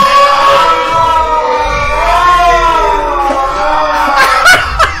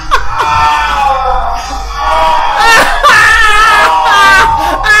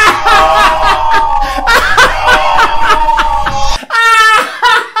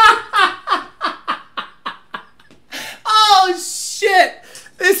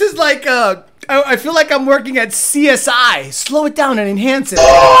 Like I feel like I'm working at CSI. Slow it down and enhance it.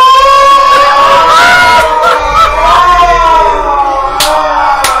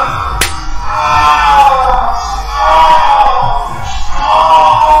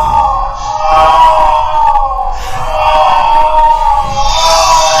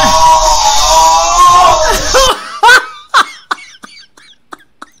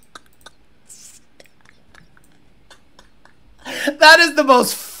 That is the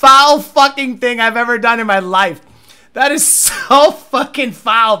most foul fucking thing I've ever done in my life. That is so fucking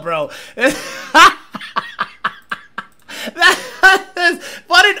foul, bro.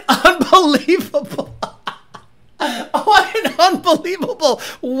 What an unbelievable, what an unbelievable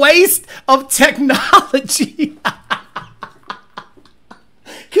waste of technology.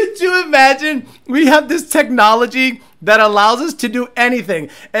 Could you imagine? We have this technology that allows us to do anything,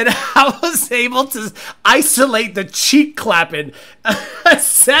 and I was able to isolate the cheek clapping.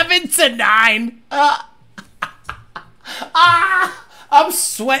 7 to 9. I'm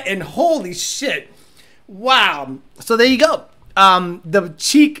sweating. Holy shit. Wow. So there you go. The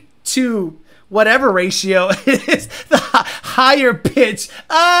cheek to whatever ratio is the higher pitch.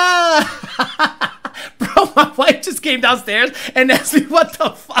 Bro, my wife just came downstairs and asked me what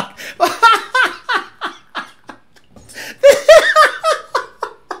the fuck.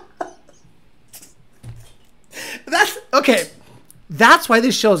 That's okay. That's why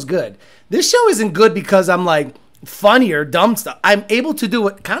this show's good. This show isn't good because I'm like funny or dumb stuff. I'm able to do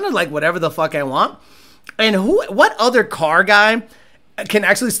it kind of like whatever the fuck I want. And what other car guy can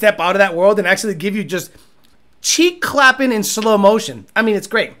actually step out of that world and actually give you just cheek clapping in slow motion? I mean, it's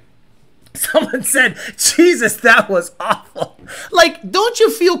great. Someone said, Jesus, that was awful. Like, don't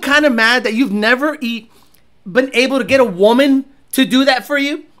you feel kind of mad that you've never been able to get a woman to do that for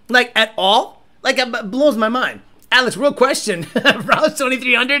you? Like, at all? Like, it blows my mind. Alex, real question. Rouse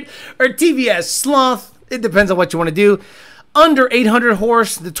 2300 or TVS? Sloth. It depends on what you want to do. Under 800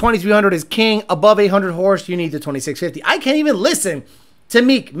 horse, the 2300 is king. Above 800 horse, you need the 2650. I can't even listen to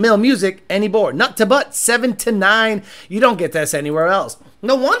Meek Mill music anymore. Nut to butt, 7 to 9. You don't get this anywhere else.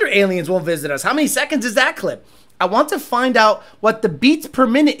 No wonder aliens won't visit us. How many seconds is that clip? I want to find out what the beats per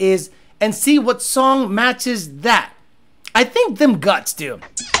minute is and see what song matches that. I think them guts do.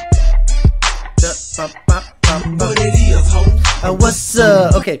 What's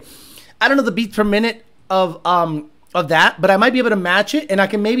okay? I don't know the beats per minute of that, but I might be able to match it, and I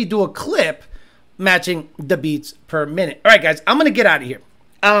can maybe do a clip matching the beats per minute. All right, guys, I'm gonna get out of here.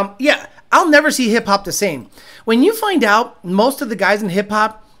 Yeah, I'll never see hip hop the same. When you find out most of the guys in hip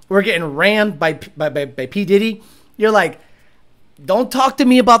hop were getting rammed by P. Diddy, you're like, don't talk to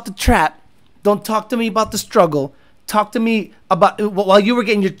me about the trap. Don't talk to me about the struggle. Talk to me about while you were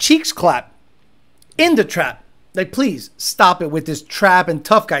getting your cheeks clapped in the trap. Like, please stop it with this trap and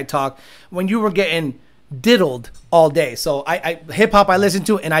tough guy talk when you were getting diddled all day. So hip hop I listen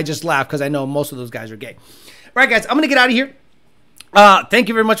to, and I just laugh because I know most of those guys are gay. All right, guys, I'm gonna get out of here. Thank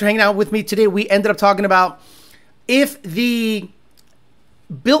you very much for hanging out with me today. We ended up talking about if the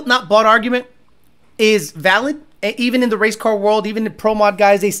built not bought argument is valid. Even in the race car world, even the pro mod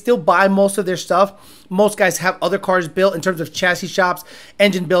guys, they still buy most of their stuff. Most guys have other cars built in terms of chassis shops,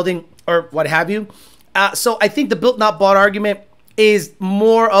 engine building, or what have you. So I think the built not bought argument is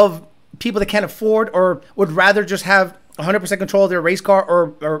more of people that can't afford or would rather just have 100% control of their race car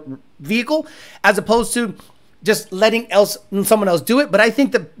or vehicle, as opposed to just letting someone else do it. But I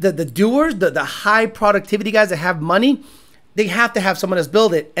think the doers, the high productivity guys that have money, they have to have someone else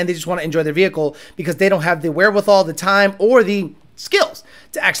build it, and they just want to enjoy their vehicle because they don't have the wherewithal, the time, or the skills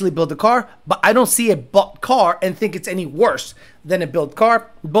to actually build a car. But I don't see a bought car and think it's any worse than a built car.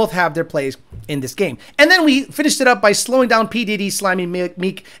 Both have their place in this game. And then we finished it up by slowing down P. Diddy, Slimy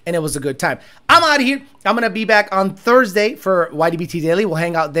Meek, and it was a good time. I'm out of here. I'm going to be back on Thursday for YDBT Daily. We'll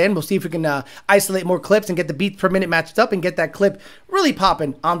hang out then. We'll see if we can isolate more clips and get the beats per minute matched up and get that clip really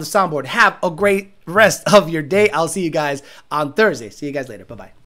popping on the soundboard. Have a great rest of your day. I'll see you guys on Thursday. See you guys later. Bye-bye.